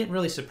 It didn't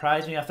really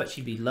surprise me. I thought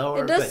she'd be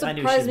lower. It does but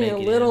surprise me a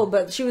little,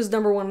 but she was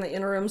number one in the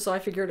interim, so I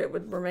figured it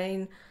would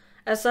remain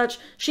as such.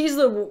 She's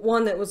the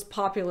one that was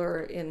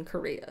popular in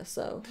Korea,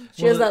 so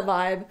she has that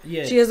vibe.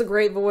 Yeah. She has a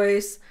great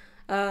voice.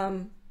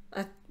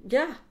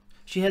 Yeah.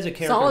 She has a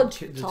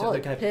character, the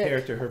type of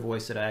character, her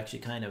voice that I actually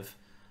kind of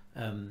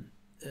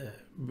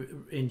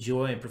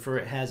enjoy and prefer.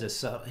 It has a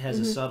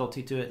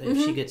subtlety to it. If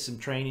she gets some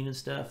training and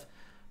stuff,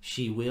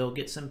 she will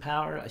get some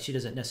power. She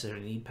doesn't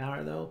necessarily need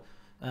power though.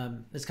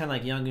 It's kind of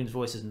like Youngin's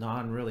voice is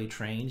non-really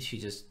trained. She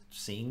just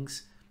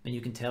sings, and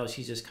you can tell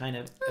she's just kind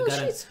of.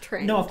 She's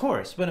trained. No, of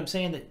course, but I'm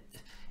saying that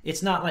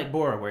it's not like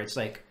Bora where it's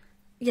like.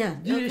 Yeah.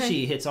 Okay.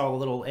 She hits all the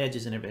little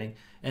edges and everything,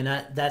 and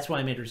that's why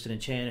I'm interested in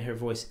Chan. Her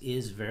voice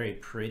is very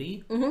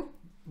pretty. Mm-hmm.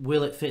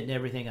 Will it fit in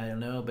everything? I don't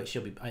know, but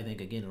she'll be. I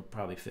think again, it'll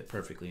probably fit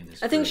perfectly in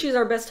this. I think she's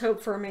our best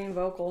hope for a main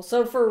vocal.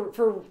 So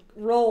for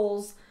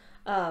roles,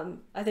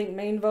 I think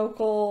main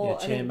vocal.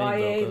 Yeah, I think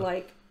Baye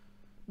like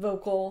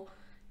vocal,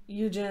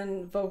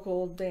 Eugen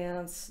vocal,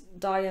 dance,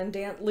 Diane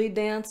lead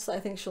dance. I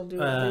think she'll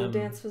do a lead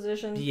dance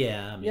position.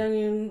 Yeah,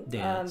 Youngyun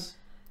dance,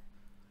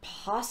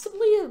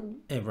 possibly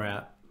a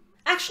rap.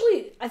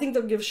 Actually, I think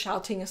they'll give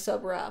Shouting a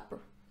sub rapper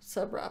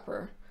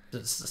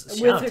with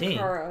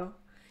Hikaru.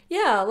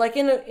 Yeah, like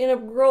in a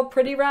real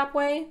pretty rap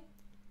way.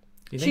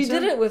 She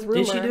did it with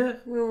Rumor. Did she do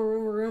it?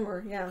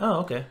 Rumor, yeah. Oh,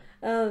 okay.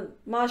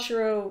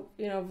 Mashiro,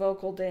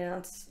 vocal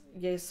dance.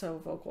 Yeso,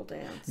 vocal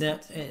dance. Now,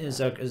 is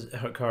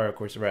Hikaru, of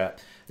course, rap.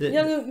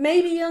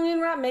 Maybe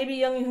Youngyun rap, maybe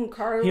Youngyun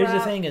Hikaru rap. Here's the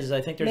thing: is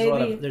I think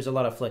there's a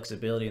lot of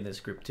flexibility in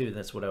this group too.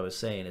 That's what I was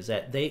saying. Is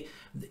that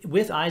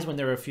with Eyes, when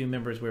there were a few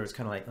members where it's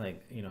kind of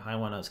like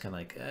Haiwan, I was kind of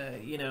like,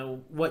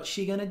 what's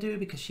she gonna do,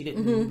 because she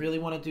didn't really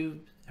want to do.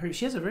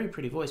 She has a very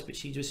pretty voice, but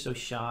she's just so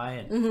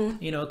shy,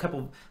 and a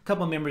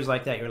couple members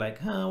like that. You're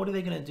like, what are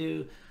they gonna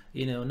do?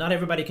 Not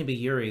everybody can be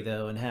Yuri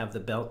though and have the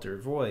belter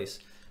voice.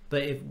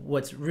 But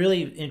what's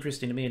really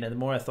interesting to me, and the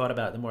more I thought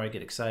about it, the more I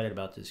get excited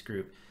about this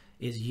group,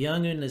 is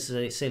Youngun,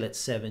 let's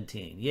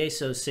 17.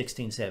 Yeso's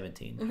 16,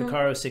 17.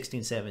 Hikaru's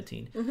 16,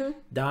 17.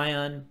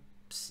 Dion,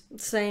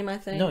 Same, I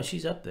think. no,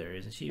 she's up there,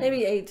 isn't she?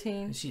 Maybe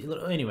 18. She,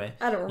 anyway,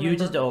 I don't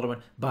remember. Yuji's the older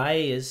one. Bai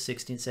is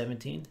 16,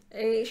 17.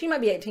 She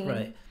might be 18.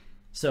 Right.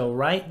 So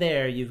right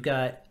there, you've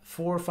got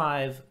 4 or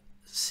 5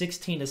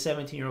 16 to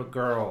 17-year-old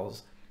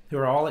girls who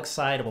are all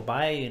excitable.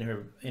 Bai in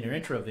her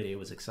intro video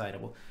was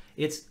excitable.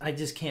 I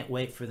just can't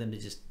wait for them to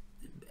just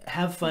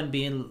have fun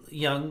being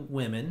young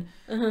women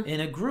in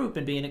a group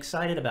and being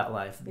excited about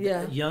life.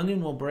 Yeah.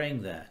 Youngin will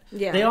bring that.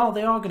 Yeah. They're all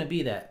going to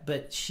be that,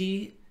 but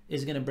she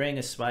is going to bring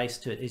a spice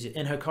to it.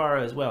 And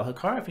Hikaru as well.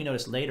 Hikaru, if you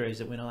notice later as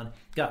it went on,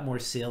 got more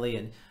silly,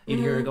 and you'd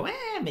hear her go,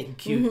 making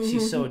cute.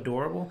 She's so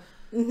adorable.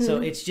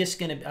 So it's just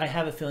going to, I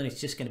have a feeling it's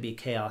just going to be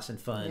chaos and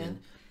fun. Yeah.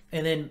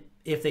 And then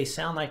if they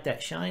sound like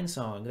that Shine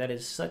song, that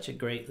is such a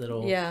great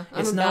little, Yeah,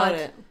 I'm it's about not,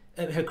 it.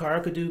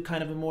 Hikaru could do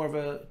kind of more of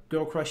a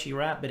girl crushy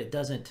rap, but it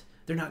doesn't,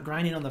 they're not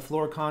grinding on the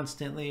floor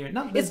constantly, or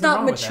not. It's there's not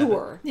wrong with that,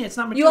 mature. but- yeah, it's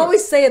not mature. You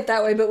always say it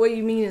that way, but what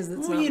you mean is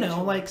it's well, not you know,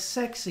 mature. like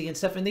sexy and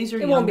stuff. And these are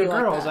It won't younger be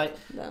like girls. that.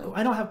 No.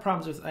 I don't have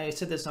problems with. I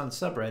said this on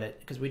subreddit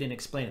because we didn't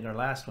explain it in our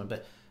last one,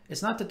 but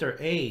it's not that their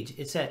age.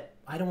 It's that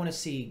I don't want to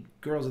see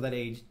girls of that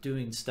age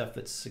doing stuff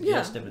that's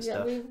suggestive and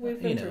stuff.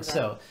 we've been through that.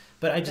 So,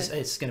 but I just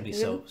Okay. it's going to be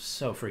so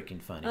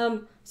freaking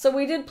funny. So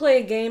we did play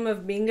a game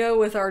of bingo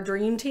with our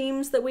dream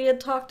teams that we had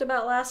talked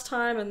about last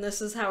time, and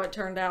this is how it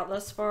turned out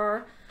thus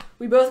far.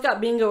 We both got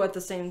bingo at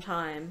the same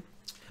time.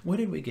 What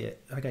did we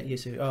get? I got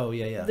Yesu. Oh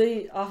yeah.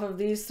 Off of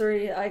these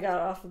 3, I got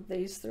off of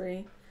these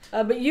 3.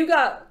 But you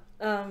got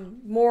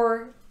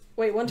more.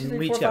 Wait, 1, 2, 3,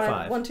 We 4, each got 5.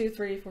 five. 1, 2,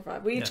 3, 4,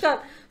 5. We each Yeah.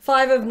 got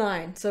 5 of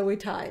 9, so we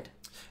tied.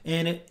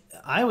 And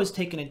I was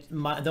taking it.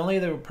 The only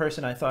other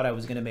person I thought I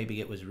was going to maybe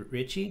get was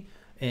Richie,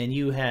 and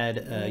you had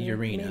me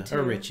Urena too.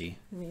 or Richie.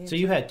 So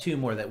you had 2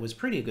 more. That was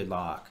pretty good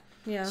lock.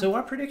 Yeah. So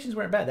our predictions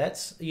weren't bad.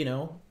 That's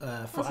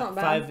not bad.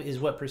 5 is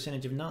what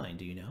percentage of 9?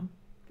 Do you know?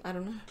 I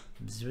don't know.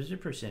 What's your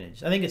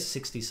percentage? I think it's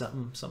 60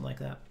 something like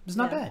that. It's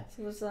not bad.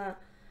 So what's that?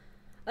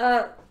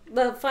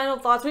 The final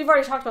thoughts. We've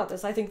already talked about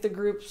this. I think the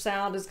group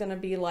sound is going to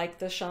be like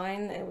the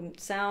Shine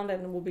sound,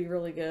 and will be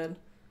really good.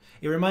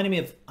 It reminded me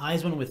of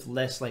Eyes One with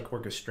less like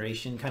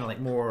orchestration, kind of like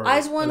more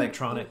Eyes One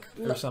electronic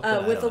or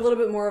something. with a little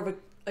bit more of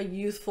a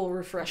youthful,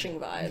 refreshing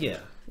vibe. Yeah.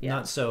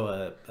 Not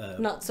so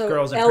Not so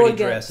girls in elegant.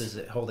 pretty dresses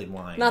holding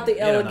wine. Not the You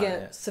know,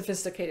 elegant,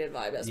 sophisticated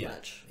vibe as yeah.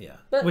 much. Yeah.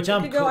 But Which it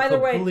I'm could go either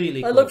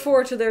completely way. I cool. look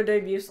forward to their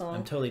debut song.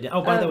 I'm totally down.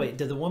 Oh, by the way,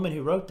 did the woman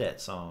who wrote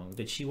that song,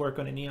 did she work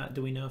on any?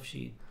 Do we know if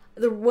she?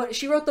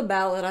 She wrote the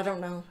ballad. I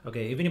don't know.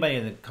 Okay, if anybody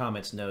in the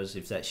comments knows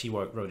if that she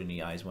wrote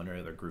any Eyes One or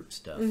other group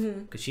stuff,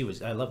 because she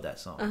was, I love that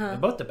song,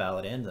 both the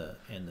ballad and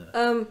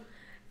the.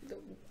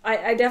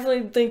 I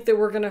definitely think that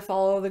we're going to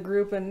follow the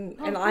group, and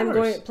Of I'm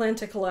course. plan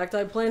to collect.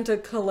 I plan to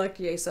collect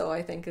Yeso.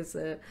 I think is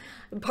the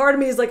part of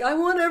me is like I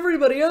want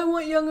everybody. I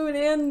want Younghoon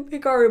and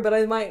Hikaru, but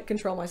I might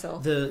control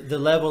myself. The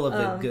level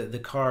of the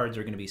cards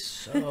are going to be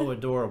so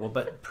adorable,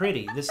 but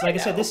pretty. This, like I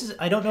said, this is.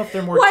 I don't know if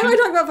they're more. Why cute. am I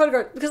talking about photo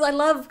cards? Because I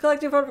love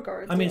collecting photo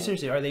cards. I mean,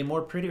 seriously, are they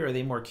more pretty or are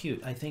they more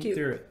cute? I think Cute.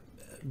 they're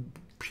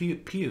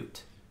cute,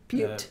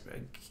 Cute.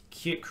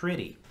 cute,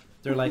 pretty.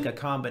 They're like a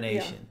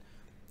combination.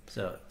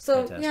 So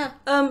fantastic.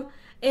 yeah.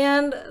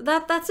 And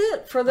that's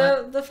it for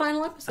the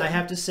final episode. I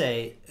have to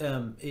say,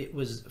 it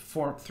was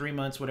 3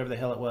 months, whatever the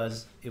hell it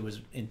was. It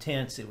was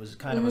intense. It was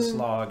kind of a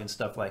slog and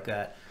stuff like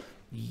that.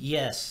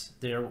 Yes,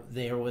 there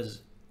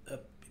was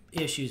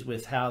issues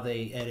with how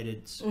they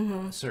edited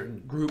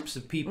certain groups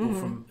of people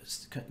from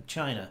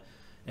China,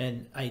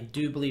 and I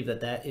do believe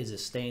that is a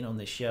stain on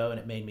the show, and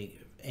it made me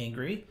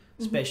angry,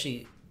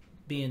 especially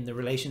being the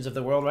relations of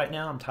the world right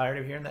now. I'm tired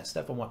of hearing that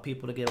stuff. I want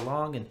people to get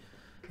along, and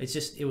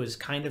it was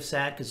kind of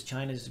sad because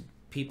China's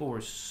people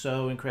were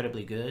so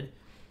incredibly good.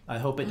 I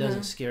hope it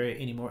doesn't scare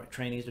any more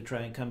trainees to try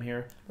and come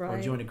here or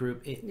Right. join a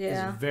group. It is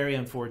Yeah. very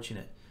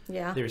unfortunate.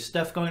 Yeah. There's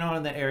stuff going on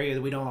in that area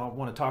that we don't all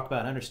want to talk about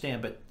and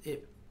understand, but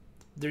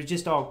they're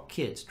just all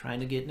kids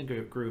trying to get in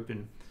a group,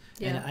 and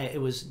it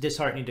was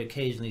disheartening to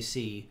occasionally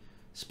see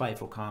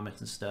spiteful comments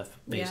and stuff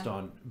based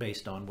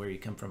on where you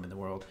come from in the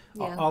world.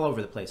 Yeah. All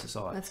over the place I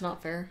saw it. That's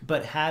not fair.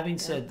 But having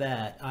said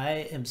that,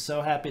 I am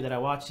so happy that I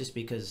watched this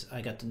because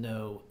I got to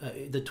know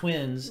the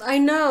twins. I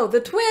know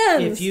the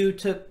twins. If you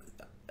took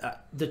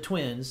the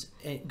twins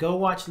and go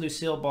watch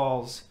Lucille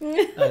Ball's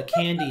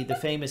Candy, the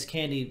famous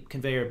Candy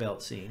conveyor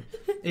belt scene,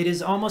 it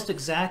is almost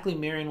exactly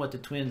mirroring what the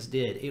twins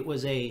did. It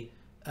was a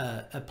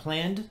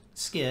planned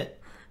skit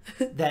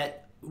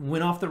that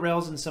went off the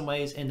rails in some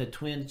ways, and the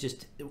twins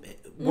just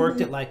worked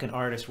it like an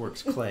artist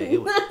works clay.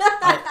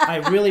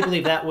 I really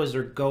believe that was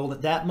their goal.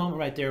 That moment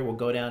right there will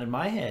go down in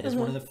my head as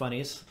one of the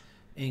funniest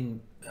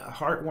and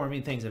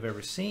heartwarming things I've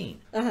ever seen.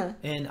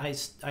 And I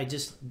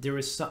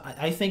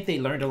think they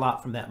learned a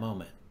lot from that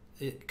moment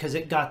because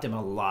it got them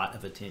a lot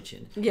of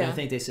attention. Yeah. And I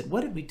think they said,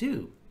 "What did we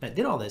do that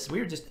did all this? We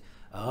were just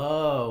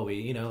a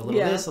little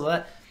this, a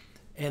lot."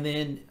 And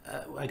then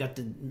I got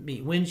to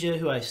meet Winja,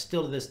 who I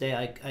still to this day,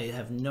 I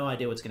have no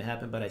idea what's going to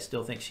happen, but I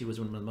still think she was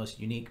one of the most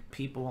unique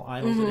people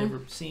idols I've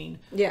ever seen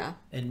Yeah.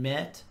 and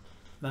met.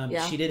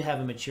 Yeah. She did have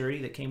a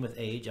maturity that came with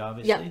age,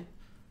 obviously.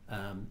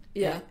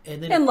 Yeah.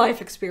 And then And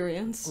life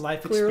experience.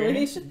 life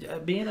clearly.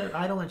 experience. Being an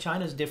idol in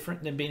China is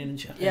different than being in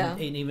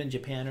in even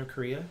Japan or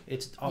Korea.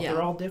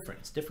 They're all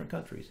different. It's different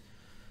countries.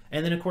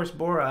 And then of course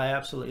Bora, I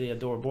absolutely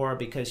adore Bora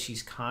because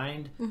she's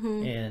kind,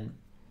 and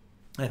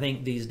I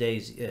think these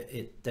days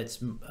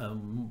that's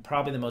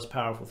probably the most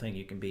powerful thing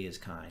you can be is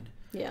kind.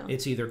 Yeah.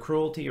 It's either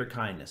cruelty or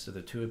kindness are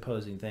the two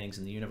opposing things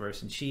in the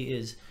universe, and she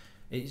is.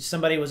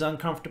 Somebody was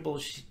uncomfortable.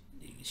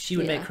 She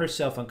would make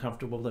herself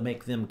uncomfortable to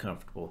make them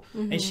comfortable.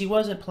 And she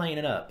wasn't playing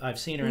it up. I've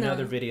seen her in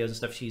other videos and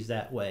stuff. She's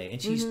that way.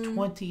 And she's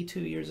 22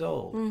 years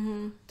old.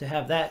 To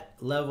have that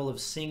level of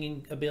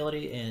singing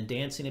ability and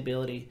dancing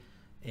ability,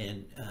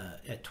 and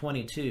at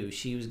 22,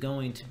 she was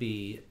going to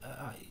be,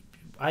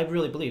 I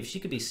really believe she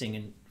could be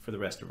singing for the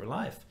rest of her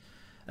life.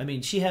 I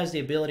mean, she has the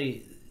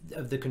ability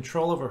of the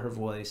control over her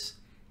voice.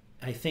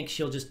 I think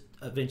she'll just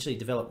eventually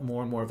develop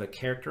more and more of a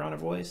character on her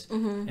voice.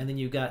 And then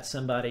you've got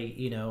somebody,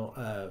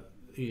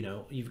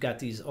 you've got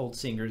these old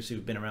singers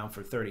who've been around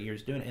for 30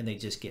 years doing it, and they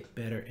just get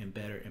better and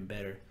better and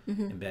better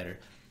and better.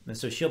 And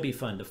so she'll be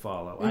fun to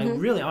follow. I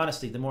really,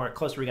 honestly, the more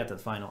closer we got to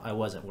the final, I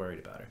wasn't worried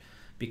about her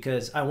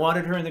because I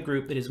wanted her in the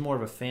group that is more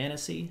of a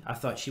fantasy. I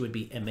thought she would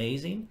be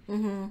amazing.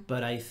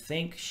 But I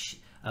think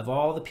of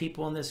all the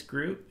people in this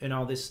group and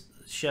all this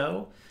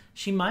show,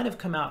 she might have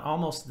come out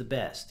almost the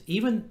best,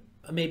 even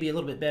maybe a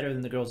little bit better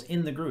than the girls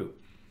in the group.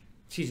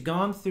 She's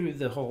gone through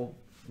the whole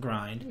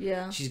grind.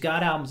 Yeah. She's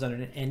got albums under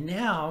it, and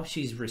now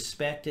she's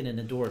respected and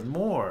adored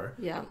more.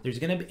 Yeah. There's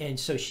gonna be, and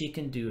so she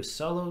can do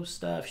solo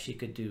stuff. She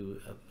could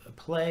do a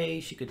play.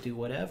 She could do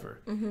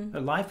whatever.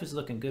 Her life is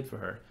looking good for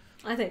her.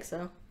 I think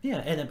so. Yeah,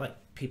 and then like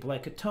people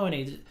like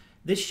Tony.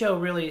 This show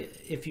really,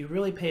 if you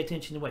really pay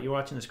attention to what you're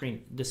watching on the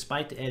screen,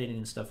 despite the editing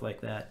and stuff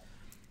like that,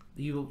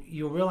 you'll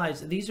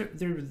realize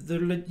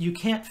they're you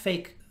can't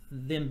fake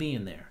them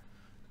being there.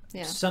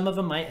 Yeah. Some of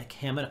them might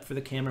ham it up for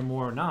the camera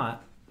more or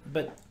not,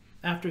 but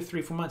after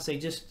 3-4 months, they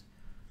just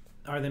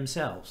are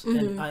themselves.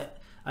 And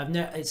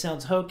it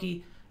sounds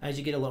hokey. As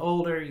you get a little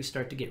older, you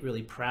start to get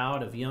really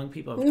proud of young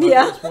people.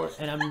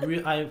 And I'm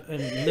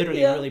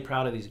literally really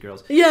proud of these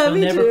girls. Yeah, They'll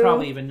me never too.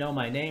 probably even know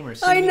my name or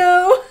see I me,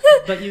 know.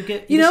 but you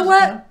get. You know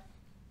what?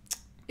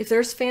 If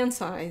there's fan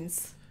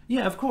signs,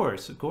 Yeah, of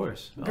course.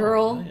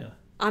 girl, Oh, yeah.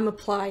 I'm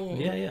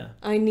applying. Yeah.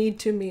 I need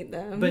to meet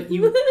them. But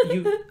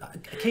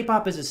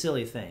K-pop is a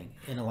silly thing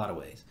in a lot of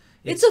ways.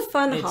 It's a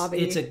fun hobby.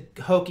 It's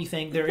a hokey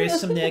thing. There is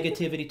some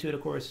negativity to it,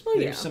 of course. Oh,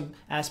 There's some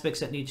aspects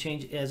that need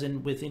change, as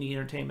in with any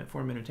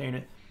form of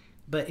entertainment.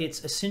 But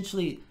it's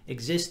essentially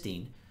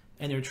existing,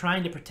 and they're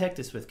trying to protect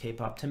us with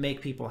K-pop to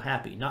make people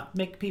happy, not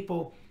make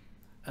people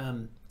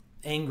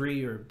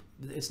angry, or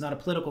it's not a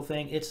political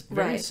thing. It's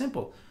very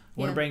simple.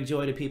 Want to bring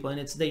joy to people,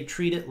 and they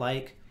treat it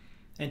like.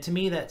 And to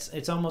me,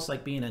 it's almost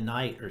like being a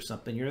knight or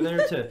something. You're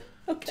there to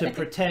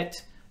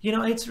protect.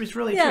 It's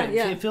really true.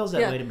 It feels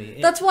that way to me.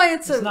 That's why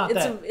it's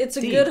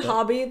a deep, good but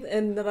hobby,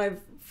 and that I've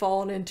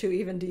fallen into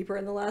even deeper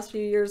in the last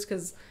few years,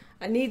 because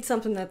I need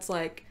something that's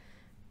like,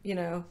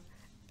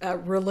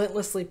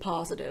 relentlessly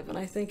positive, and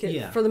I think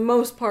it for the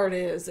most part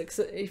is,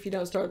 if you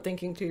don't start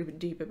thinking too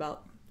deep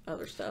about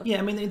other stuff. Yeah,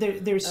 I mean,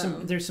 there's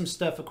some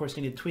stuff, of course,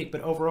 you need to tweak,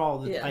 but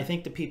overall, I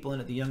think the people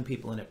in it, the young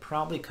people in it,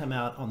 probably come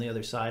out on the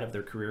other side of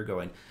their career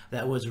going,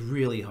 that was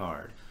really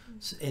hard,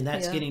 and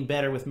that's getting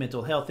better with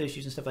mental health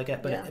issues and stuff like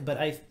that.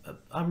 But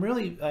I'm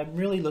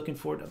really looking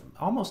forward to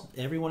almost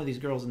every one of these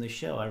girls in this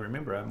show. I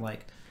remember, I'm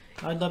like,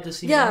 I'd love to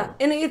see more.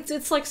 And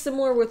it's like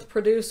similar with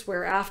Produce,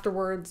 where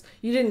afterwards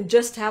you didn't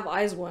just have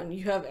IZ*ONE,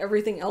 you have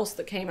everything else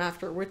that came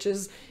after, which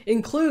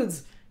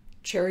includes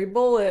Cherry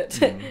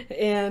Bullet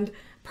and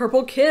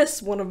Purple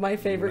Kiss, one of my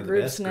favorite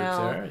groups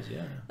now.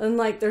 And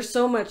like, there's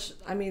so much.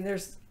 I mean,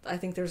 I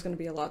think there's going to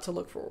be a lot to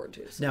look forward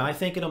to. So. Now, I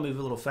think it'll move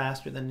a little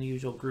faster than the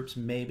usual groups,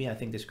 maybe. I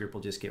think this group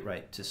will just get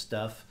right to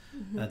stuff.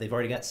 They've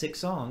already got 6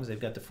 songs. They've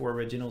got the 4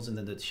 originals and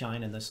then the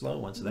Shine and the Slow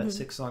one. So that's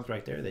 6 songs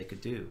right there they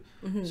could do.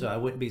 So I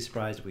wouldn't be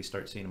surprised if we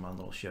start seeing them on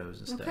little shows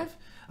and stuff.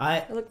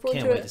 I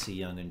can't wait to see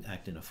Young and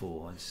acting a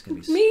fool. It's just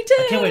gonna be. Me too.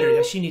 I can't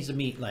wait. She needs to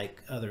meet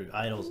like other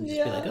idols and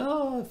just be like,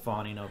 oh,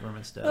 fawning over them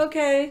and stuff.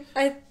 Okay,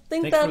 I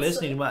think Thanks for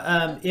listening.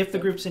 If the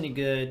group's any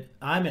good,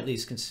 I'm at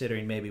least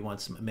considering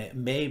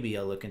maybe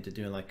I'll look into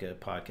doing like a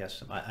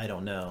podcast. I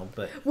don't know,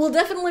 but we'll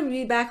definitely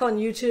be back on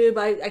YouTube.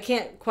 I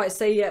can't quite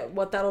say yet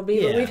what that'll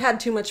be, but we've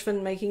had too much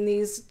fun making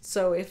these.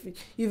 So if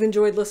you've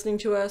enjoyed listening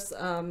to us,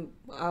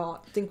 I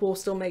think we'll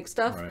still make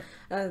stuff.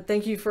 Right.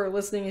 Thank you for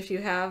listening if you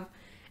have.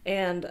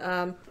 And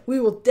we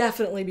will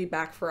definitely be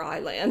back for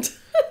Island.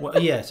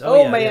 Well, yes.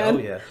 Oh,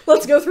 man.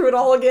 Let's go through it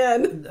all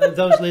again.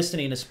 Those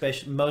listening,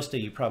 especially most of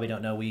you probably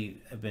don't know,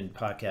 we have been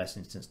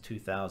podcasting since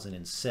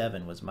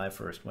 2007 was my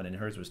first one, and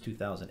hers was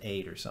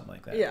 2008 or something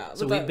like that. Yeah.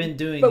 So we've been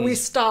doing. But we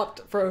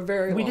stopped for a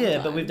very long time. We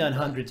did, but we've done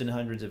hundreds and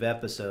hundreds of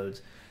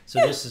episodes. So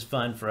this is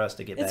fun for us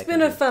to get back. It's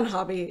been a fun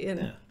hobby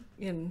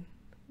in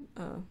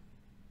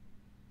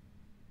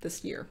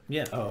this year.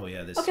 Yeah. Oh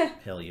yeah. This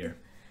hell year.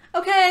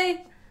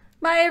 Okay.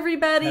 Bye,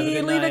 everybody. Have a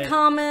good Leave night. a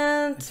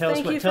comment. Tell us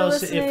Thank what you tell for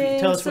us if listening. you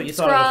tell us what you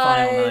thought of the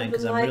final Subscribe 9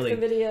 because and I'm like really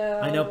the video.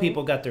 I know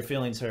people got their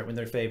feelings hurt when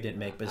their fave didn't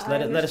make, but I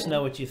let us understand.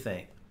 know what you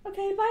think.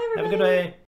 Okay, bye, Have everybody. a good day.